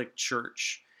Catholic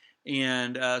Church,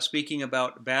 and speaking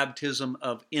about baptism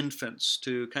of infants,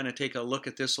 to kind of take a look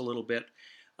at this a little bit.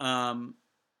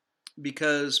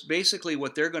 Because basically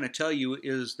what they're going to tell you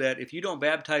is that if you don't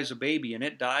baptize a baby and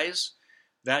it dies,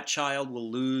 that child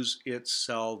will lose its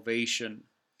salvation.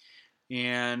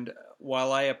 And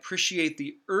while I appreciate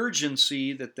the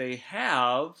urgency that they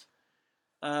have,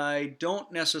 I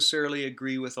don't necessarily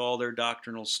agree with all their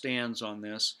doctrinal stands on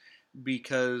this,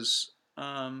 because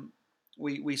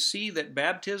we see that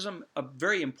baptism, a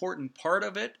very important part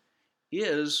of it,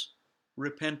 is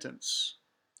repentance.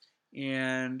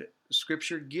 And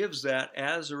Scripture gives that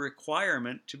as a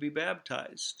requirement to be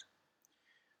baptized.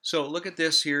 So look at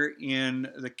this here in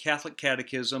the Catholic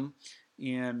Catechism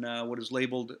in what is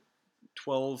labeled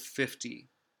 1250,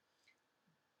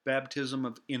 Baptism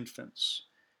of Infants.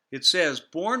 It says,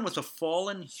 born with a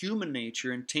fallen human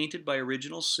nature and tainted by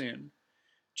original sin,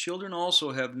 children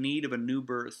also have need of a new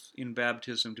birth in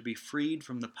baptism to be freed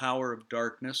from the power of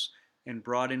darkness and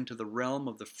brought into the realm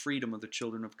of the freedom of the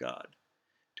children of God,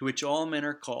 to which all men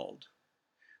are called.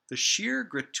 The sheer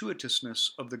gratuitousness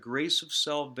of the grace of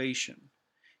salvation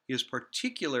is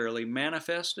particularly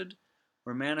manifest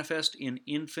in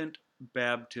infant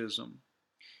baptism.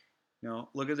 Now,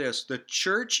 look at this. The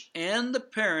church and the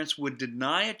parents would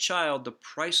deny a child the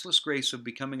priceless grace of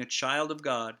becoming a child of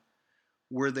God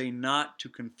were they not to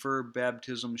confer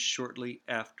baptism shortly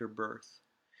after birth.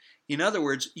 In other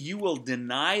words, you will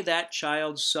deny that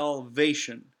child's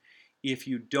salvation if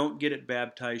you don't get it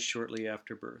baptized shortly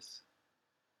after birth.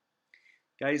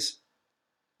 Guys,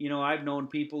 I've known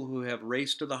people who have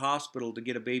raced to the hospital to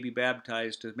get a baby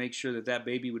baptized to make sure that that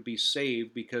baby would be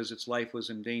saved because its life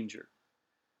was in danger.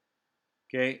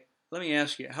 Okay, let me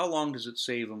ask you, how long does it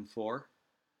save them for?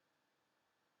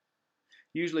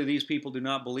 Usually these people do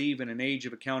not believe in an age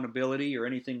of accountability or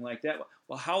anything like that.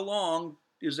 Well, how long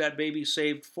is that baby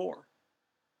saved for?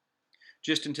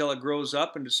 Just until it grows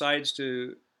up and decides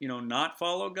to, not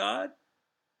follow God?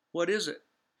 What is it?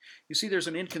 You see, there's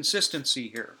an inconsistency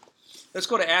here. Let's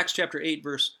go to Acts chapter 8,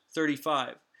 verse 35.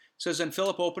 It says, then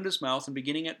Philip opened his mouth and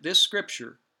beginning at this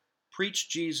scripture,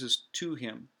 preached Jesus to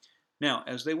him. Now,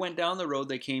 as they went down the road,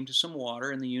 they came to some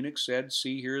water, and the eunuch said,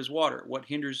 see, here is water. What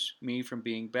hinders me from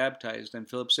being baptized? Then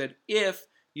Philip said, if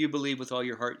you believe with all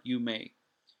your heart, you may.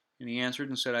 And he answered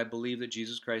and said, I believe that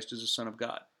Jesus Christ is the Son of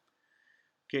God.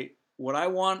 Okay, what I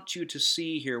want you to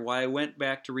see here, why I went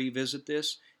back to revisit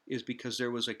this, is because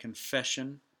there was a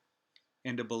confession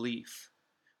and a belief.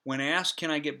 When asked,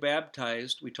 can I get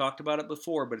baptized? We talked about it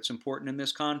before, but it's important in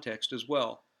this context as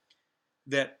well.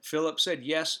 That Philip said,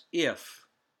 yes,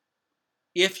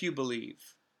 if you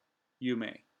believe, you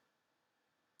may.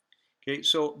 Okay,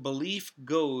 so belief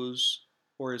goes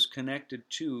or is connected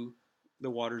to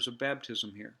the waters of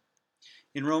baptism here.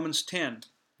 In Romans 10,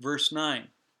 verse 9,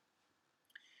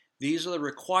 these are the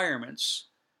requirements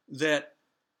that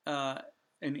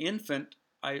an infant,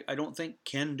 I don't think,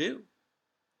 can do.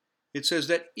 It says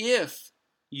that if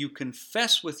you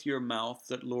confess with your mouth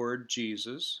that Lord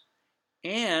Jesus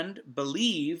and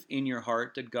believe in your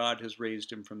heart that God has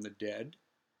raised him from the dead,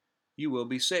 you will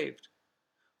be saved.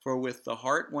 For with the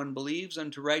heart one believes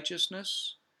unto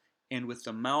righteousness, and with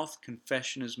the mouth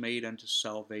confession is made unto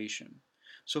salvation.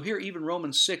 So here even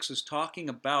Romans 6 is talking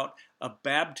about a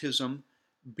baptism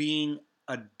being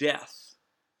a death.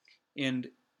 And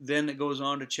then it goes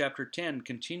on to chapter 10,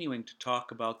 continuing to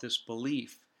talk about this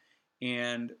belief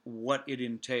and what it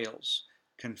entails.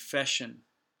 Confession.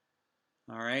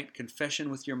 All right? Confession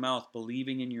with your mouth,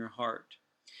 believing in your heart.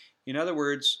 In other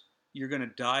words, you're going to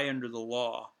die under the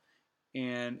law.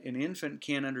 And an infant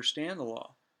can't understand the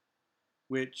law,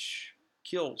 which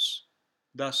kills.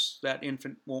 Thus, that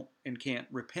infant won't and can't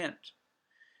repent.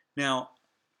 Now,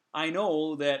 I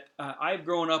know that I've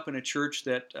grown up in a church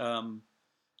that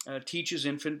teaches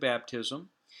infant baptism,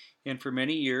 and for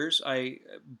many years I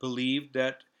believed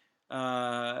that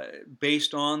uh,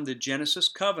 based on the Genesis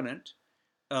covenant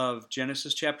of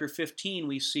Genesis chapter 15,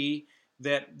 we see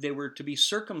that they were to be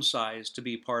circumcised to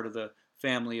be part of the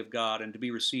family of God and to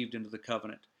be received into the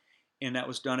covenant. And that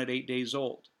was done at 8 days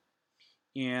old.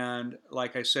 And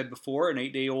like I said before, an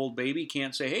 8 day old baby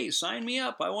can't say, hey, sign me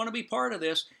up. I want to be part of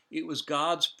this. It was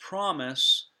God's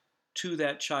promise to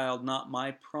that child, not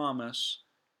my promise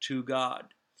to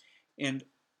God. And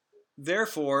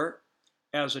therefore,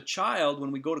 as a child,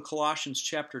 when we go to Colossians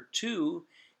chapter 2,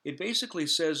 it basically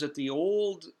says that the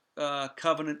old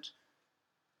covenant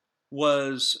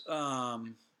was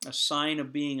a sign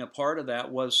of being a part of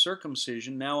that was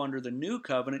circumcision. Now, under the new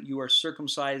covenant, you are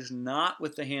circumcised not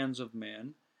with the hands of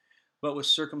men, but with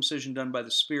circumcision done by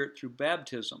the Spirit through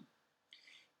baptism.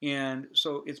 And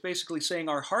so it's basically saying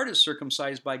our heart is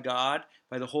circumcised by God,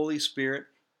 by the Holy Spirit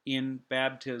in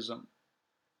baptism.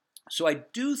 So I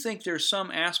do think there's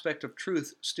some aspect of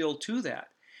truth still to that.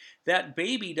 That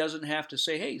baby doesn't have to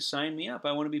say, hey, sign me up.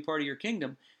 I want to be part of your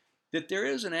kingdom. That there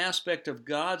is an aspect of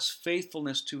God's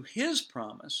faithfulness to his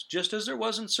promise, just as there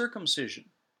was in circumcision.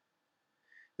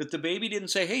 That the baby didn't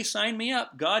say, hey, sign me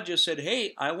up. God just said,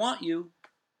 hey, I want you.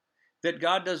 That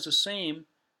God does the same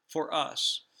for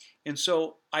us. And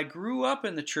so I grew up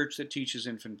in the church that teaches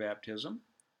infant baptism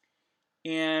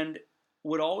and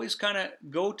would always kind of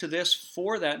go to this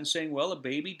for that and saying, well, a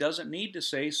baby doesn't need to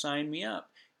say, sign me up.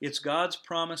 It's God's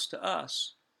promise to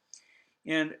us.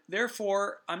 And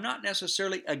therefore, I'm not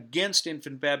necessarily against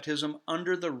infant baptism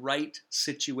under the right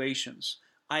situations.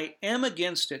 I am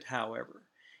against it, however,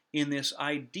 in this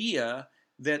idea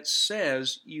that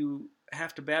says you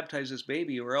have to baptize this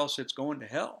baby or else it's going to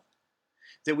hell.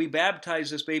 That we baptize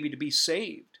this baby to be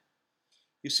saved.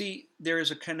 You see, there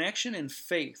is a connection in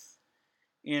faith.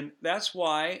 And that's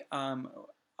why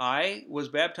I was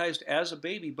baptized as a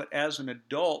baby, but as an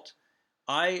adult,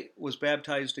 I was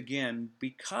baptized again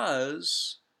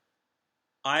because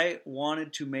I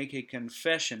wanted to make a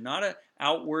confession, not an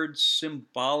outward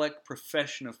symbolic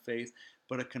profession of faith,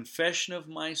 but a confession of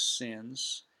my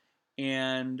sins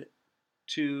and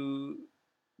to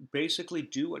basically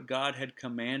do what God had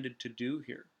commanded to do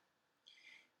here.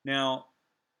 Now,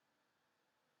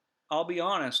 I'll be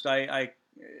honest,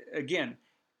 again,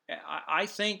 I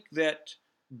think that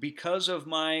because of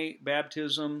my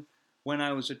baptism when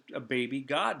I was a baby,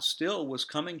 God still was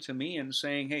coming to me and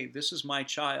saying, hey, this is my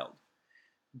child.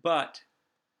 But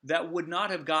that would not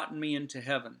have gotten me into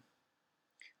heaven.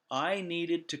 I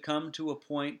needed to come to a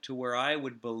point to where I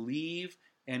would believe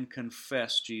and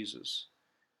confess Jesus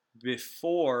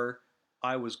before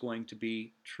I was going to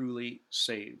be truly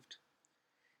saved.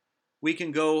 We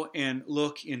can go and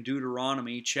look in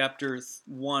Deuteronomy chapter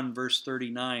 1, verse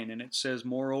 39, and it says,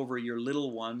 moreover, your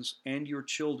little ones and your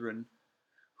children,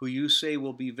 who you say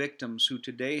will be victims, who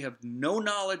today have no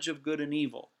knowledge of good and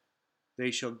evil, they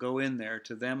shall go in there.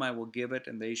 To them I will give it,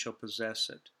 and they shall possess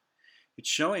it. It's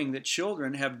showing that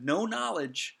children have no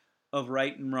knowledge of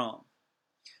right and wrong.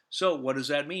 So what does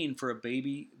that mean for a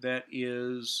baby that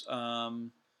is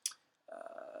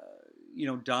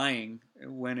dying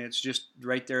when it's just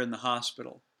right there in the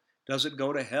hospital? Does it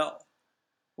go to hell?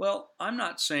 Well, I'm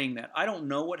not saying that. I don't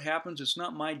know what happens. It's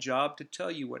not my job to tell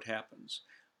you what happens.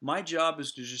 My job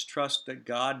is to just trust that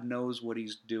God knows what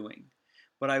he's doing.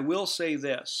 But I will say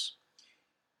this.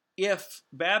 If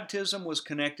baptism was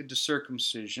connected to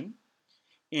circumcision,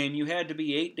 and you had to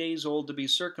be 8 days old to be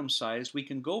circumcised, we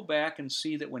can go back and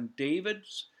see that when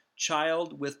David's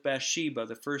child with Bathsheba,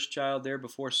 the first child there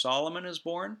before Solomon is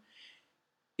born,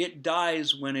 it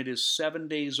dies when it is 7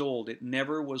 days old. It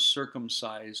never was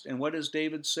circumcised. And what does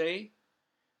David say?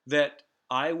 That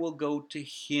I will go to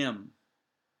him.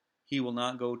 He will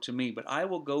not go to me, but I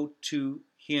will go to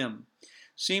him.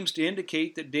 Seems to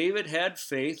indicate that David had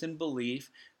faith and belief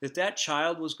that that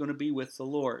child was going to be with the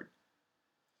Lord.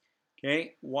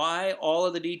 Okay, why all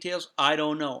of the details? I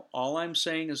don't know. All I'm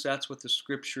saying is that's what the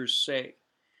scriptures say.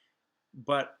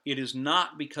 But it is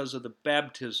not because of the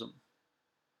baptism.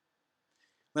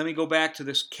 Let me go back to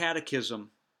this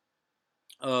catechism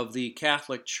of the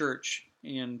Catholic Church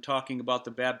in talking about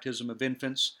the baptism of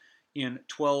infants in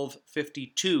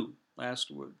 1252.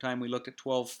 Last time we looked at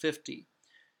 1250.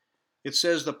 It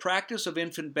says the practice of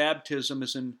infant baptism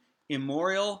is an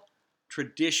immemorial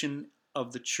tradition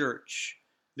of the Church.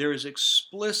 There is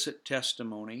explicit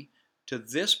testimony to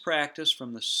this practice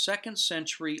from the 2nd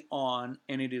century on,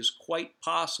 and it is quite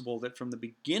possible that from the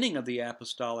beginning of the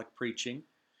apostolic preaching,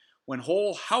 when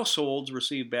whole households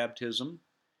receive baptism,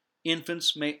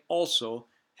 infants may also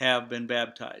have been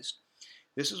baptized.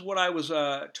 This is what I was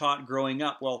taught growing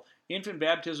up. Well, infant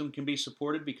baptism can be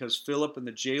supported because Philip and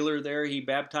the jailer there, he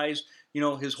baptized,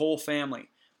 his whole family.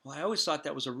 Well, I always thought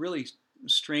that was a really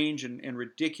strange and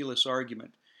ridiculous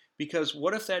argument, because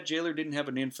what if that jailer didn't have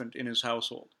an infant in his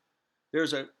household?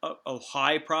 There's a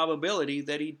high probability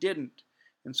that he didn't.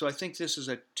 And so I think this is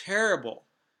a terrible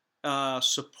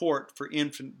support for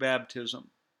infant baptism.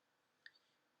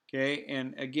 Okay,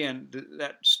 and again,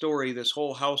 that story, this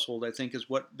whole household, I think, is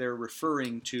what they're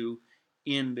referring to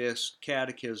in this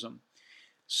catechism.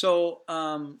 So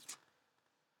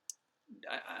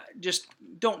just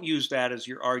don't use that as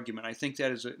your argument. I think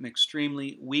that is an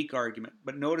extremely weak argument.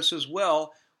 But notice as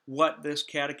well what this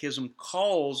catechism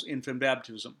calls infant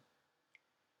baptism: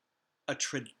 a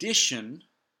tradition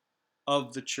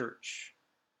of the church.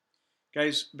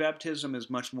 Guys, baptism is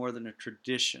much more than a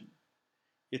tradition.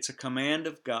 It's a command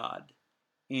of God,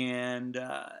 and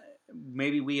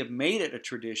maybe we have made it a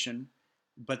tradition,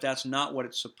 but that's not what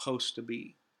it's supposed to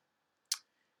be.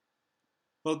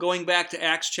 Well, going back to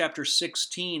Acts chapter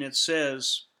 16, it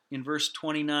says in verse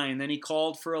 29, "Then he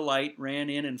called for a light, ran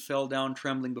in, and fell down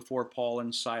trembling before Paul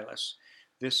and Silas."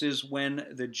 This is when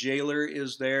the jailer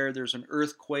is there. There's an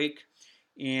earthquake,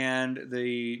 and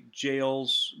the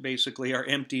jails basically are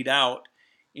emptied out.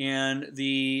 And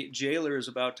the jailer is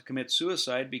about to commit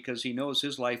suicide because he knows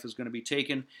his life is going to be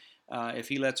taken. If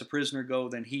he lets a prisoner go,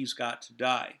 then he's got to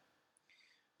die.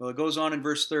 Well, it goes on in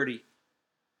verse 30.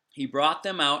 "He brought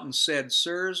them out and said,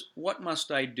 'Sirs, what must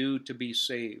I do to be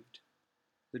saved?'"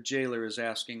 The jailer is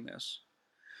asking this.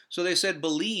 So they said,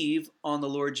 "Believe on the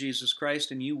Lord Jesus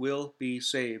Christ, and you will be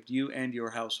saved, you and your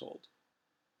household."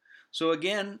 So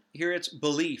again, here it's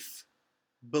belief.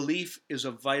 Belief is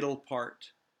a vital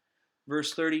part.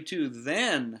 Verse 32,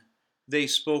 "Then they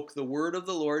spoke the word of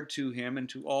the Lord to him and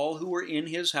to all who were in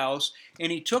his house,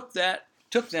 and he took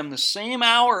them the same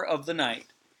hour of the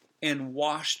night and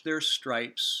washed their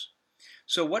stripes."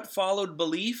 So what followed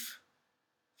belief?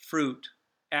 Fruit,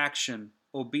 action,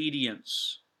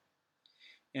 obedience.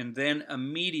 And then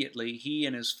immediately he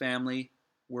and his family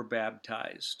were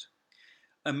baptized.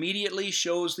 Immediately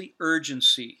shows the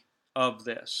urgency of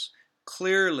this.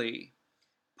 Clearly,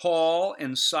 Paul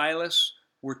and Silas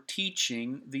were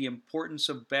teaching the importance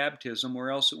of baptism,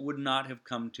 or else it would not have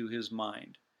come to his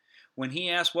mind. When he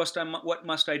asked, "What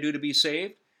must I do to be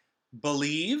saved?"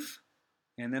 Believe.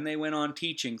 And then they went on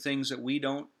teaching things that we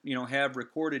don't, have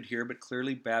recorded here, but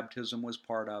clearly baptism was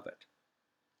part of it.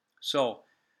 So,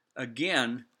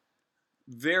 again,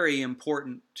 very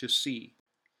important to see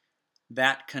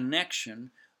that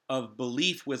connection of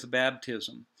belief with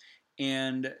baptism.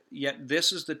 And yet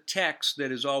this is the text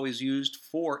that is always used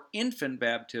for infant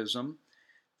baptism.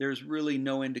 There's really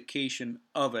no indication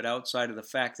of it outside of the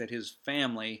fact that his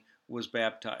family was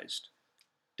baptized.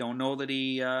 Don't know that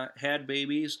he had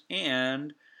babies,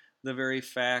 and the very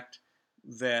fact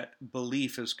that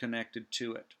belief is connected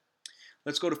to it.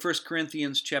 Let's go to 1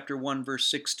 Corinthians chapter 1, verse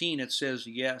 16. It says,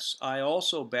 "Yes, I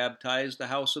also baptized the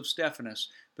house of Stephanas.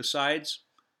 Besides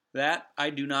that, I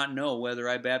do not know whether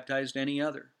I baptized any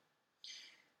other."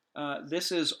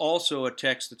 This is also a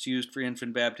text that's used for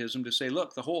infant baptism to say,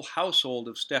 look, the whole household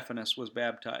of Stephanas was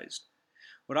baptized.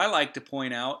 What I like to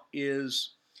point out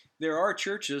is there are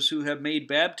churches who have made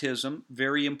baptism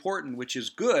very important, which is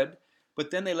good,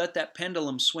 but then they let that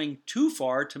pendulum swing too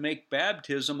far to make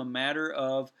baptism a matter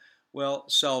of,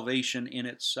 salvation in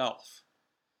itself.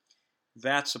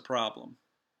 That's a problem.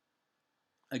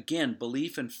 Again,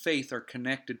 belief and faith are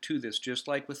connected to this, just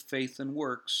like with faith and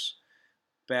works.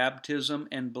 Baptism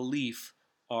and belief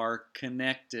are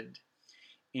connected.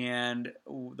 And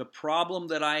the problem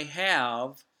that I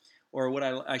have, or what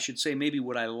I should say, maybe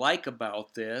what I like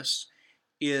about this,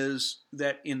 is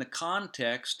that in the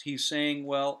context, he's saying,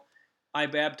 well, I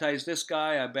baptized this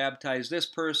guy, I baptized this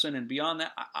person, and beyond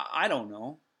that, I don't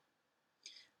know.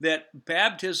 That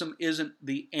baptism isn't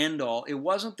the end all. It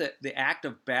wasn't the act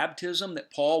of baptism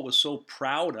that Paul was so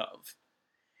proud of.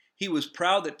 He was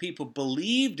proud that people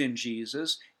believed in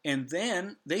Jesus, and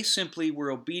then they simply were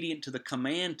obedient to the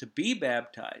command to be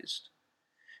baptized.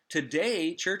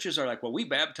 Today, churches are like, well, we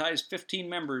baptized 15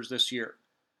 members this year.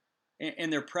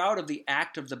 And they're proud of the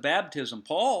act of the baptism.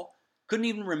 Paul couldn't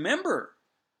even remember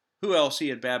who else he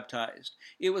had baptized.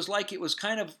 It was like it was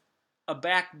kind of a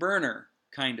back burner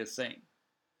kind of thing.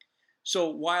 So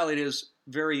while it is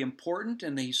very important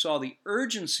and he saw the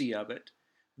urgency of it,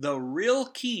 the real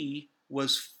key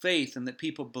was faith and that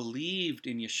people believed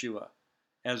in Yeshua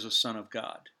as a Son of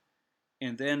God.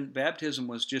 And then baptism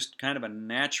was just kind of a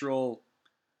natural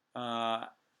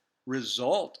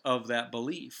result of that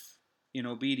belief in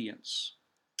obedience.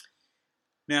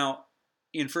 Now,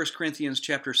 in 1 Corinthians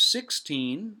chapter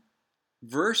 16,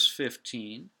 verse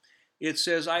 15, it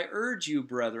says, I urge you,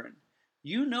 brethren,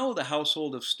 you know the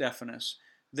household of Stephanas,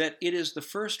 that it is the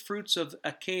first fruits of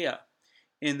Achaia,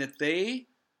 and that they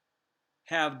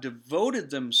have devoted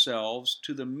themselves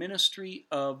to the ministry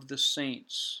of the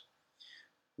saints.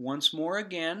 Once more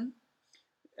again,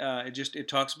 it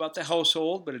talks about the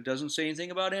household, but it doesn't say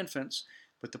anything about infants.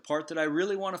 But the part that I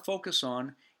really want to focus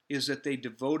on is that they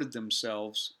devoted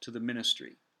themselves to the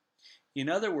ministry. In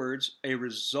other words, a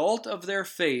result of their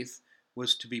faith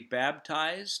was to be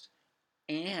baptized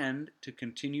and to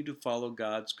continue to follow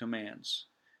God's commands.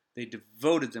 They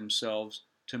devoted themselves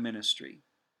to ministry.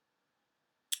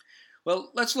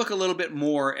 Well, let's look a little bit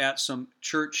more at some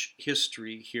church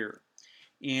history here.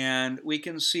 And we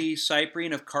can see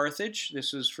Cyprian of Carthage.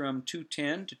 This is from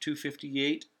 210 to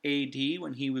 258 AD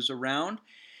when he was around.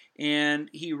 And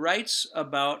he writes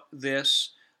about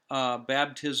this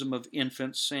baptism of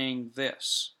infants, saying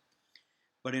this: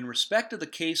 But in respect of the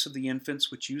case of the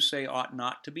infants which you say ought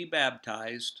not to be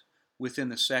baptized within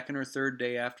the second or third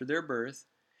day after their birth,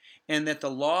 and that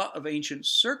the law of ancient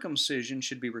circumcision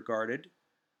should be regarded,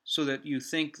 so that you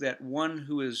think that one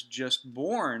who is just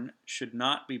born should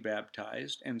not be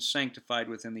baptized and sanctified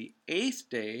within the 8th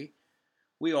day,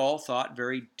 we all thought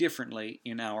very differently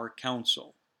in our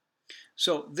council.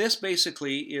 So this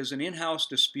basically is an in-house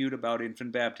dispute about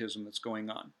infant baptism that's going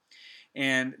on.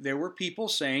 And there were people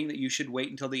saying that you should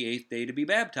wait until the 8th day to be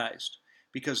baptized,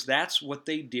 because that's what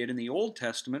they did in the Old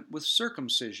Testament with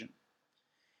circumcision.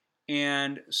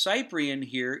 And Cyprian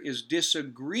here is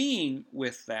disagreeing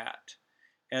with that,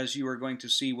 as you are going to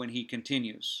see when he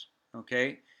continues.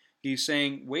 Okay? He's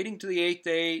saying, waiting to the 8th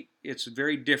day, it's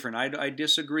very different. I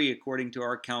disagree according to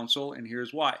our council, and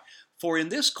here's why. For in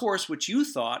this course which you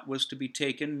thought was to be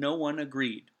taken, no one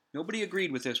agreed. Nobody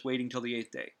agreed with this waiting till the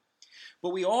 8th day. But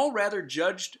we all rather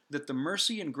judged that the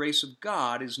mercy and grace of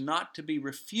God is not to be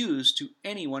refused to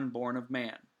anyone born of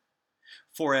man.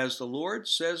 For as the Lord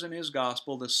says in his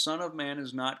gospel, the Son of Man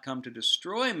is not come to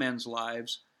destroy men's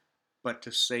lives, but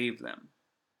to save them.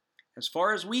 As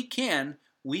far as we can,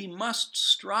 we must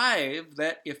strive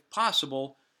that, if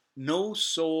possible, no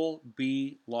soul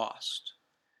be lost.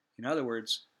 In other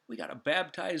words, we got to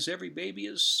baptize every baby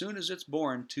as soon as it's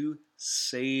born to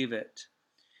save it.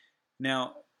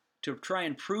 Now, to try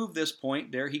and prove this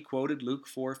point there, he quoted Luke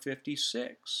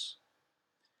 4:56.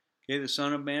 Okay, the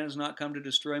Son of Man has not come to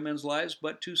destroy men's lives,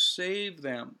 but to save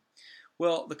them.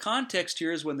 Well, the context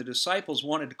here is when the disciples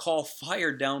wanted to call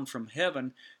fire down from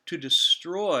heaven to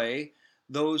destroy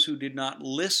those who did not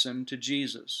listen to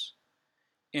Jesus.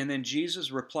 And then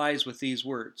Jesus replies with these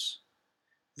words.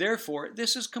 Therefore,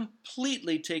 this is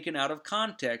completely taken out of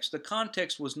context. The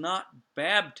context was not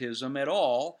baptism at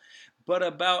all, but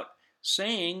about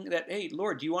saying that, hey,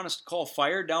 Lord, do you want us to call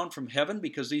fire down from heaven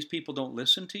because these people don't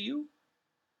listen to you?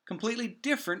 Completely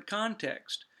different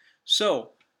context.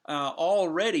 So,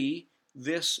 already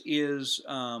this is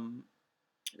a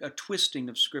twisting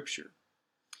of Scripture.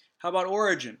 How about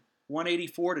Origen,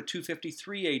 184 to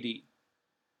 253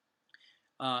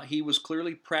 AD? He was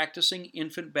clearly practicing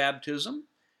infant baptism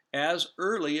as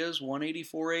early as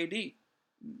 184 AD.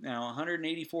 Now,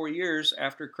 184 years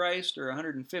after Christ, or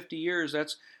 150 years,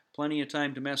 that's plenty of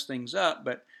time to mess things up,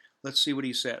 but let's see what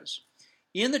he says.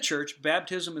 In the church,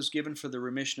 baptism is given for the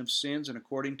remission of sins, and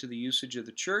according to the usage of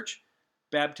the church,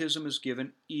 baptism is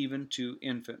given even to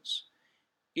infants.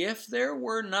 If there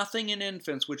were nothing in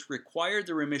infants which required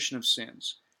the remission of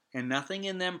sins, and nothing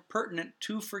in them pertinent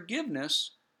to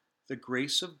forgiveness, the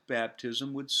grace of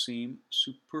baptism would seem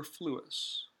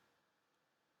superfluous.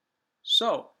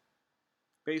 So,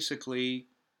 basically,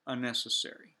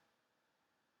 unnecessary.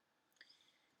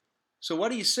 So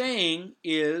what he's saying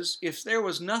is, if there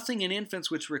was nothing in infants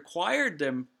which required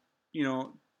them,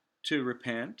 to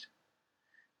repent,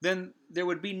 then there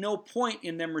would be no point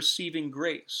in them receiving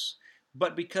grace.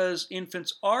 But because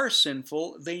infants are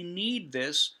sinful, they need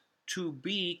this to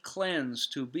be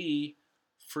cleansed, to be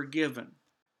forgiven.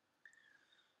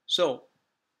 So,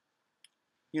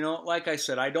 like I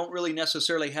said, I don't really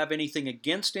necessarily have anything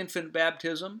against infant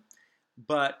baptism,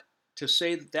 but to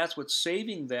say that that's what's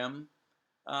saving them,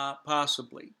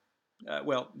 possibly.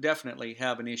 Definitely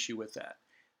have an issue with that.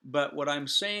 But what I'm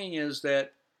saying is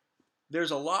that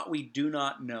there's a lot we do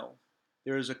not know.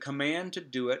 There is a command to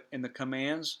do it, and the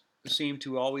commands seem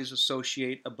to always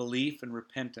associate a belief and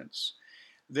repentance.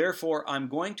 Therefore, I'm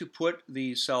going to put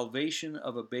the salvation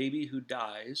of a baby who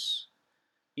dies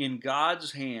in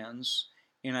God's hands,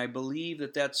 and I believe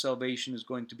that that salvation is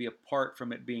going to be apart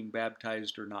from it being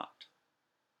baptized or not.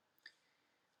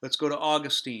 Let's go to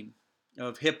Augustine.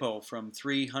 of Hippo from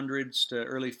 300s to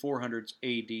early 400s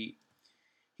AD.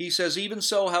 He says, even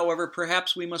so, however,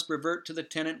 perhaps we must revert to the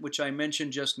tenet which I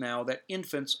mentioned just now, that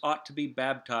infants ought to be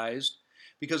baptized,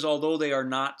 because although they are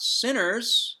not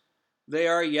sinners, they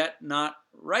are yet not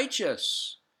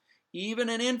righteous. Even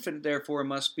an infant, therefore,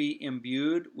 must be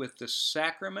imbued with the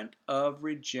sacrament of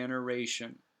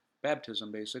regeneration,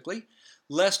 baptism basically,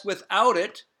 lest without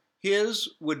it his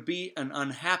would be an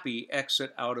unhappy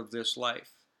exit out of this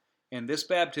life. And this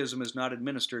baptism is not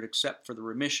administered except for the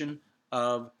remission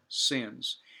of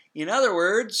sins. In other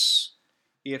words,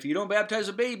 if you don't baptize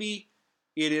a baby,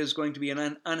 it is going to be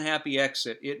an unhappy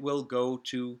exit. It will go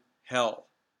to hell.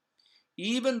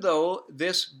 Even though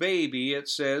this baby, it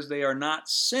says, they are not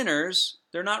sinners,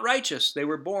 they're not righteous. They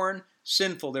were born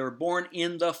sinful. They were born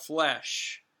in the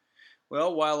flesh.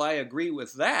 Well, while I agree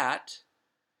with that,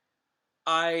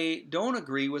 I don't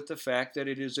agree with the fact that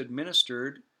it is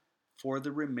administered for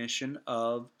the remission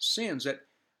of sins, that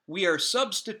we are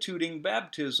substituting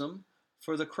baptism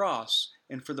for the cross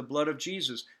and for the blood of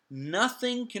Jesus.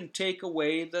 Nothing can take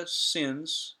away the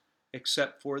sins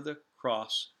except for the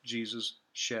cross, Jesus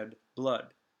shed blood.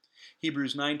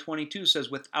 Hebrews 9:22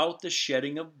 says, without the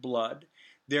shedding of blood,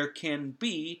 there can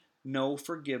be no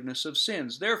forgiveness of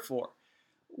sins. Therefore,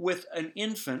 with an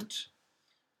infant,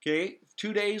 2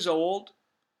 days old,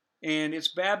 and it's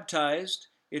baptized,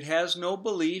 it has no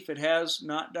belief, it has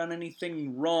not done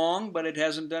anything wrong, but it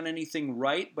hasn't done anything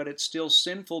right, but it's still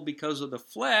sinful because of the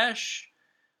flesh,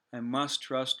 I must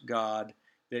trust God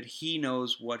that He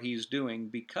knows what He's doing,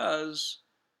 because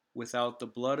without the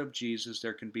blood of Jesus,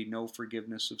 there can be no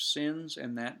forgiveness of sins,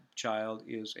 and that child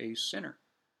is a sinner.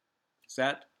 It's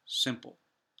that simple.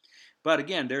 But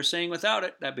again, they're saying without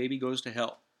it, that baby goes to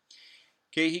hell.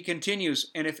 He continues,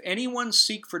 and if anyone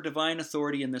seek for divine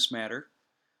authority in this matter,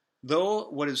 though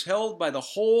what is held by the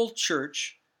whole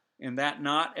church, and that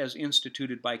not as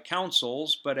instituted by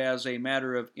councils, but as a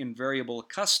matter of invariable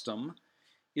custom,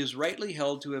 is rightly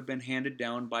held to have been handed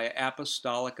down by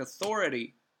apostolic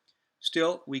authority.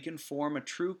 Still, we can form a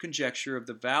true conjecture of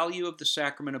the value of the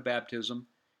sacrament of baptism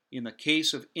in the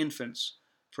case of infants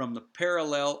from the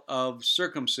parallel of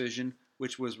circumcision,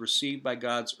 which was received by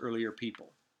God's earlier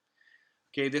people.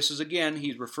 This is again,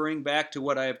 he's referring back to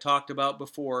what I have talked about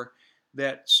before,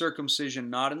 that circumcision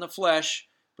not in the flesh,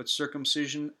 but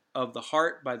circumcision of the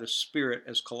heart by the Spirit,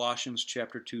 as Colossians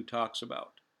chapter 2 talks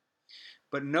about.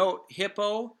 But note,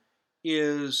 Hippo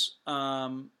is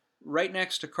right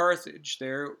next to Carthage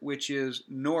there, which is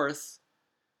north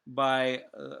by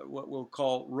what we'll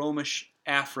call Romish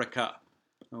Africa,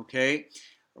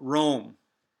 Rome.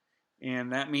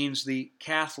 And that means the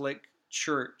Catholic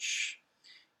Church.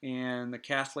 And the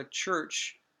Catholic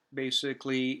Church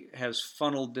basically has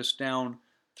funneled this down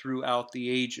throughout the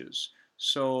ages.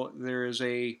 So there is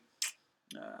I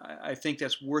think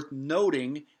that's worth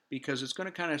noting, because it's going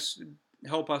to kind of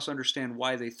help us understand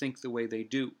why they think the way they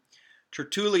do.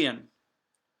 Tertullian,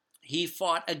 he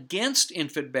fought against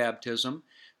infant baptism,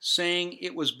 saying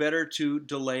it was better to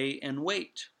delay and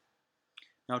wait.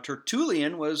 Now,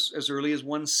 Tertullian was as early as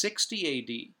 160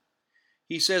 AD.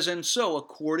 He says, and so,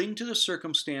 according to the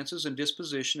circumstances and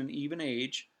disposition and even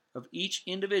age of each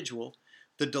individual,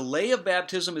 the delay of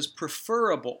baptism is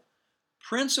preferable,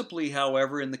 principally,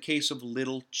 however, in the case of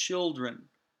little children.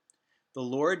 The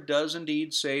Lord does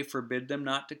indeed say, forbid them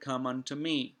not to come unto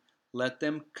me. Let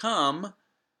them come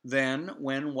then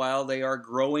while they are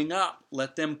growing up.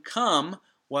 Let them come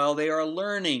while they are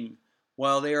learning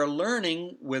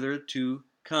whither to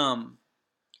come.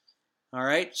 All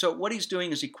right, so what he's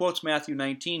doing is he quotes Matthew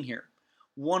 19 here,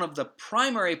 one of the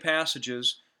primary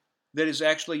passages that is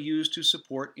actually used to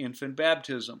support infant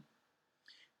baptism.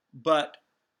 But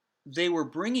they were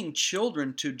bringing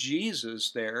children to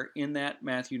Jesus there in that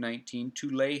Matthew 19 to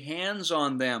lay hands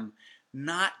on them,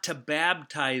 not to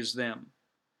baptize them.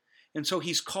 And so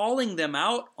he's calling them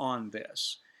out on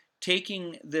this,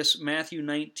 taking this Matthew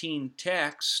 19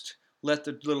 text, let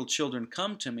the little children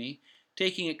come to me,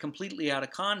 taking it completely out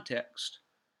of context.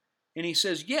 And he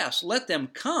says, yes, let them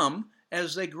come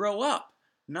as they grow up,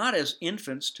 not as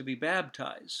infants to be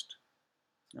baptized.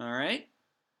 All right?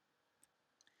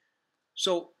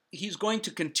 So he's going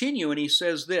to continue, and he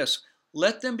says this,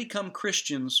 let them become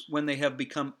Christians when they have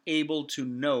become able to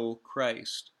know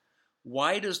Christ.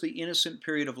 Why does the innocent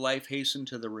period of life hasten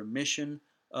to the remission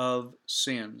of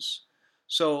sins?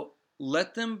 So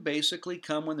let them basically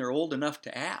come when they're old enough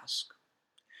to ask.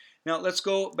 Now let's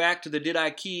go back to the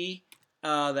Didache,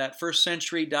 that first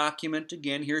century document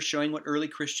again here, showing what early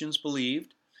Christians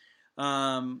believed.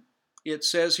 It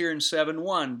says here in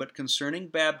 7:1, but concerning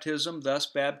baptism, thus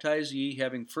baptize ye,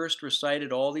 having first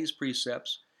recited all these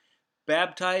precepts,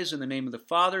 baptize in the name of the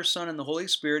Father, Son, and the Holy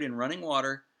Spirit in running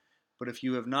water. But if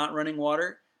you have not running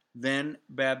water, then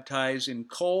baptize in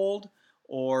cold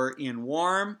or in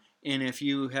warm. And if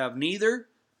you have neither,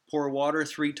 pour water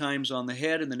 3 times on the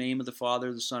head in the name of the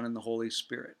Father, the Son, and the Holy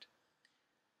Spirit.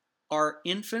 Are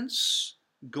infants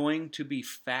going to be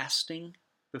fasting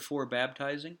before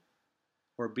baptizing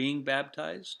or being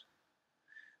baptized?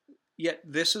 Yet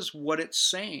this is what it's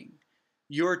saying.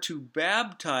 You're to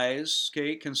baptize,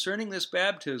 okay, concerning this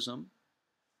baptism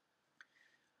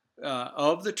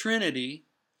of the Trinity,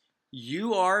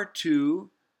 you are to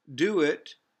do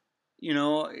it,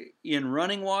 in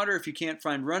running water. If you can't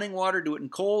find running water, do it in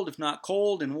cold. If not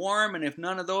cold, in warm. And if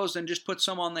none of those, then just put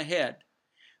some on the head.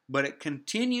 But it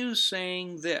continues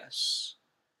saying this: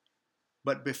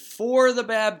 but before the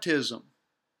baptism,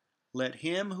 let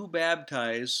him who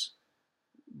baptizes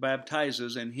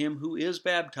and him who is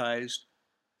baptized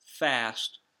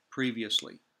fast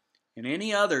previously, and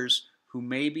any others who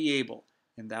may be able.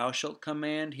 And thou shalt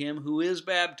command him who is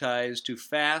baptized to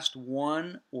fast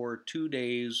 1 or 2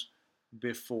 days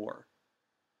before.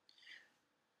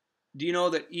 Do you know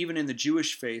that even in the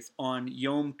Jewish faith, on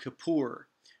Yom Kippur,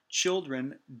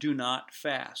 children do not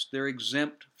fast? They're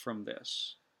exempt from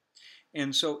this.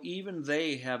 And so even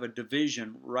they have a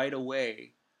division right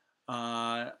away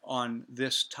on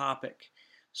this topic.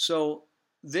 So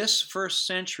this first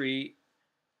century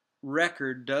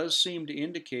record does seem to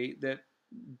indicate that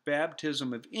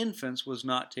baptism of infants was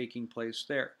not taking place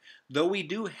there. Though we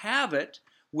do have it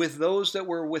with those that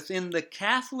were within the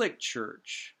Catholic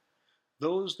Church,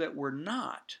 those that were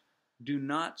not do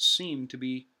not seem to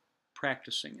be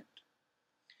practicing it.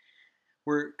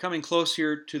 We're coming close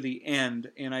here to the end,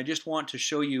 and I just want to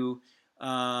show you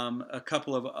a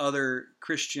couple of other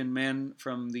Christian men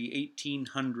from the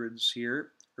 1800s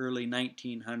here, early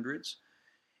 1900s.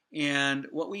 And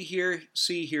what we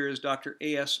see here is Dr.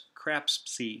 A.S.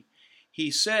 Crapsey. He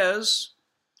says,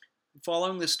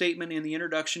 following the statement in the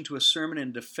introduction to a sermon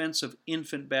in defense of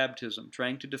infant baptism,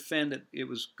 trying to defend that it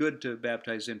was good to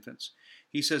baptize infants,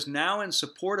 he says, now in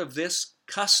support of this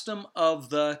custom of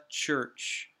the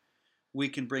church, we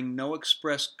can bring no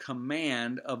express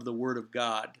command of the Word of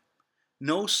God,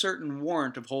 no certain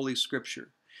warrant of Holy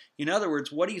Scripture. In other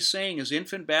words, what he's saying is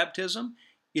infant baptism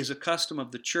is a custom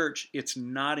of the church. It's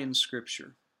not in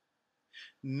Scripture.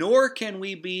 Nor can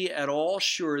we be at all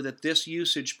sure that this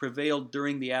usage prevailed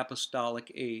during the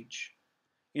apostolic age.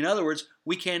 In other words,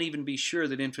 we can't even be sure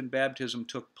that infant baptism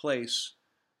took place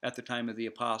at the time of the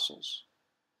apostles.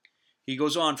 He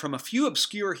goes on, from a few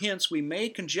obscure hints we may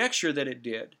conjecture that it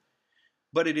did,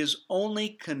 but it is only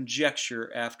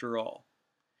conjecture after all.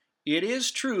 It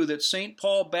is true that St.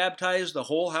 Paul baptized the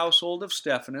whole household of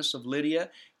Stephanas, of Lydia,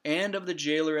 and of the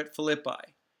jailer at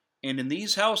Philippi. And in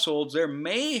these households there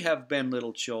may have been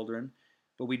little children,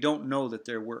 but we don't know that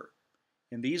there were.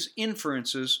 And these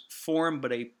inferences form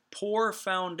but a poor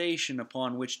foundation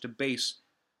upon which to base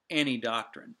any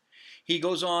doctrine. He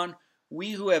goes on,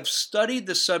 we who have studied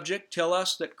the subject tell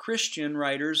us that Christian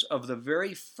writers of the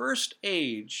very first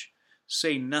age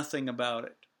say nothing about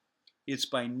it. It's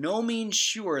by no means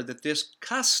sure that this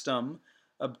custom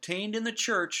obtained in the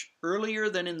church earlier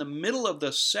than in the middle of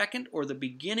the 2nd or the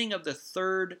beginning of the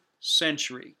 3rd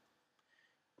century.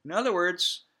 In other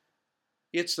words,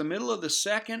 it's the middle of the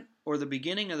 2nd or the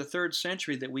beginning of the 3rd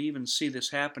century that we even see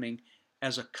this happening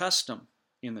as a custom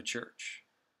in the church,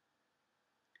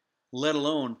 let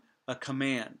alone a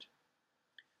command.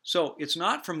 So it's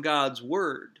not from God's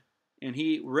word, and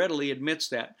he readily admits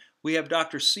that. We have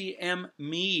Dr. C.M.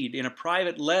 Mead in a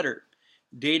private letter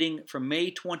dating from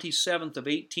May 27th of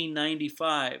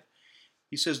 1895.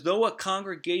 He says, though a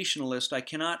Congregationalist, I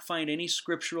cannot find any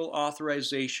scriptural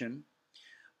authorization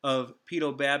of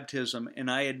pedobaptism, and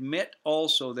I admit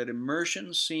also that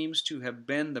immersion seems to have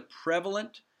been the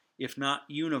prevalent, if not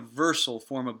universal,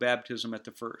 form of baptism at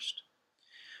the first.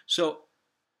 So,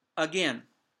 again,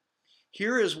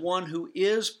 here is one who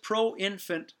is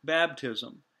pro-infant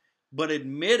baptism, but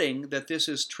admitting that this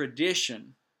is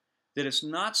tradition, that it's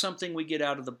not something we get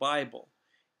out of the Bible,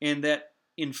 and that,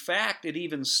 in fact, it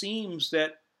even seems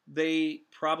that they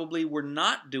probably were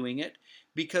not doing it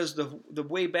because the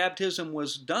way baptism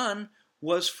was done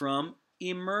was from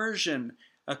immersion,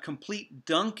 a complete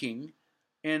dunking,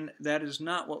 and that is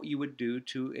not what you would do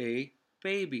to a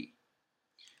baby.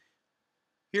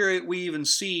 Here we even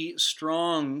see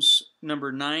Strong's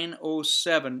number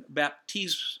 907,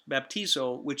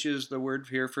 baptizo, which is the word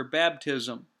here for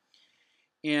baptism.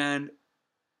 And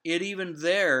it even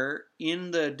there,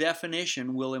 in the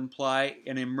definition, will imply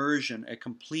an immersion, a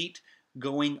complete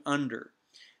going under.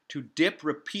 To dip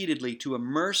repeatedly, to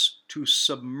immerse, to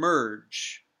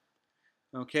submerge.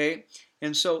 Okay?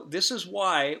 And so this is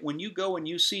why when you go and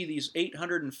you see these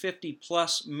 850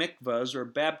 plus mikvahs or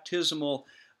baptismal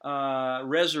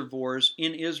reservoirs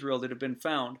in Israel that have been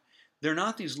found, they're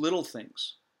not these little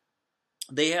things.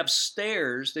 They have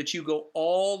stairs that you go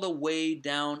all the way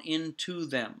down into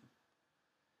them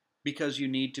because you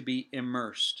need to be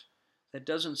immersed. That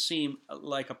doesn't seem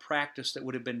like a practice that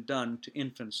would have been done to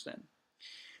infants then.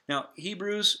 Now,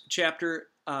 Hebrews chapter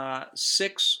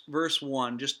 6, verse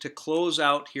 1, just to close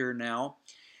out here now,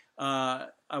 I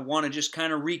want to just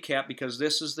kind of recap because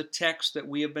this is the text that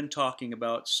we have been talking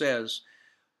about, says,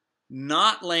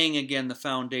 not laying again the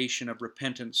foundation of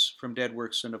repentance from dead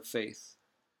works and of faith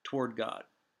toward God,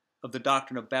 of the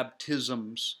doctrine of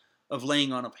baptisms, of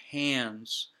laying on of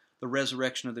hands, the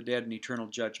resurrection of the dead and eternal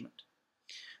judgment.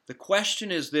 The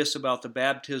question is this about the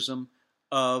baptism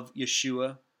of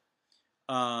Yeshua,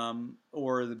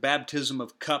 or the baptism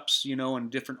of cups, in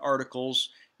different articles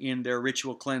in their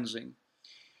ritual cleansing,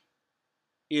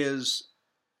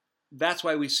 that's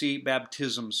why we see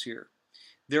baptisms here.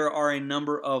 There are a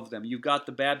number of them. You've got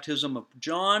the baptism of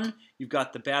John, you've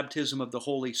got the baptism of the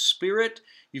Holy Spirit,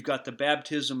 you've got the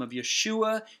baptism of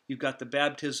Yeshua, you've got the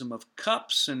baptism of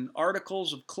cups and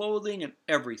articles of clothing and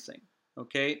everything,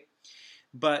 okay?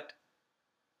 But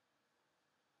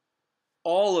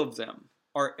all of them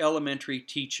are elementary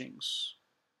teachings,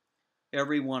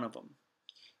 every one of them.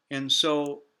 And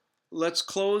so let's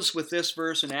close with this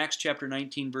verse in Acts chapter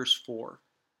 19, verse 4.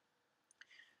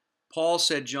 Paul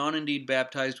said, John indeed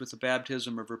baptized with the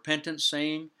baptism of repentance,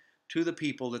 saying to the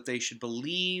people that they should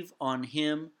believe on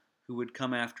him who would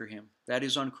come after him. That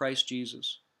is, on Christ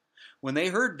Jesus. When they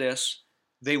heard this,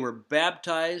 they were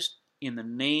baptized in the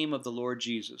name of the Lord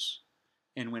Jesus.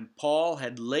 And when Paul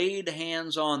had laid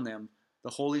hands on them, the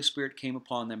Holy Spirit came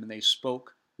upon them, and they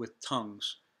spoke with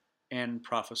tongues and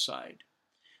prophesied.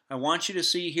 I want you to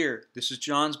see here, this is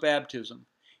John's baptism.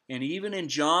 And even in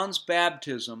John's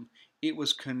baptism, it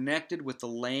was connected with the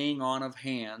laying on of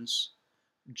hands,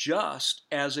 just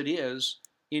as it is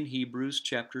in Hebrews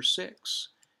chapter 6.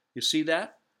 You see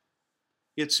that?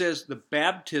 It says the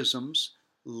baptisms,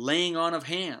 laying on of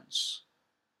hands.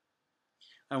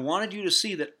 I wanted you to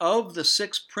see that of the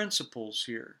 6 principles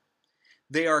here,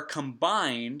 they are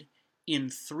combined in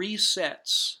 3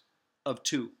 sets of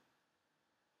 2.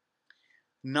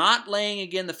 Not laying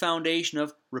again the foundation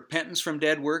of repentance from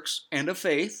dead works and of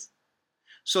faith,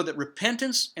 so that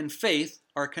repentance and faith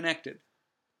are connected.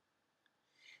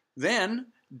 Then,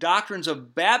 doctrines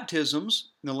of baptisms,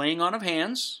 the laying on of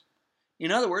hands.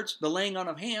 In other words, the laying on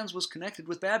of hands was connected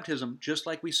with baptism, just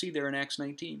like we see there in Acts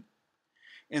 19.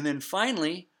 And then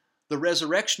finally, the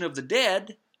resurrection of the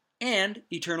dead and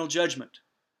eternal judgment.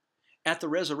 At the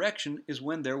resurrection is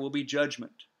when there will be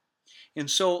judgment. And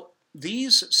so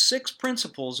these 6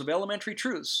 principles of elementary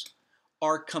truths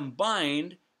are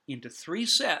combined into 3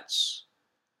 sets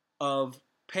of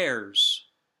pairs.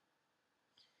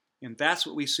 And that's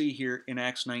what we see here in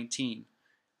Acts 19.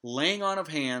 Laying on of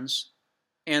hands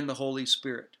and the Holy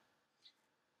Spirit.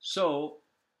 So,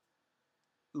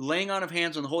 laying on of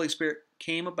hands and the Holy Spirit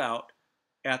came about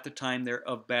at the time there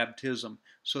of baptism.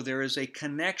 So there is a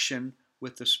connection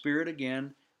with the Spirit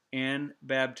again and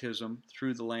baptism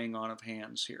through the laying on of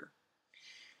hands here.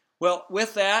 Well,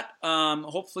 with that,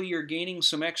 hopefully you're gaining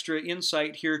some extra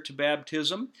insight here to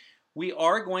baptism. We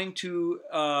are going to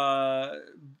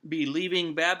be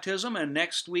leaving baptism, and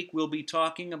next week we'll be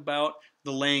talking about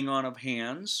the laying on of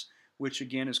hands, which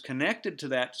again is connected to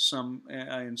that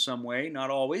in some way, not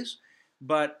always,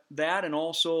 but that, and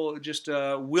also just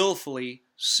willfully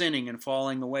sinning and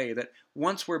falling away. That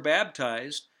once we're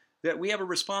baptized, that we have a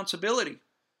responsibility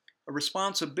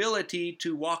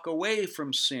to walk away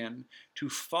from sin, to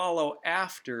follow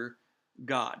after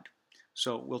God.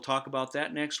 So we'll talk about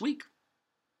that next week.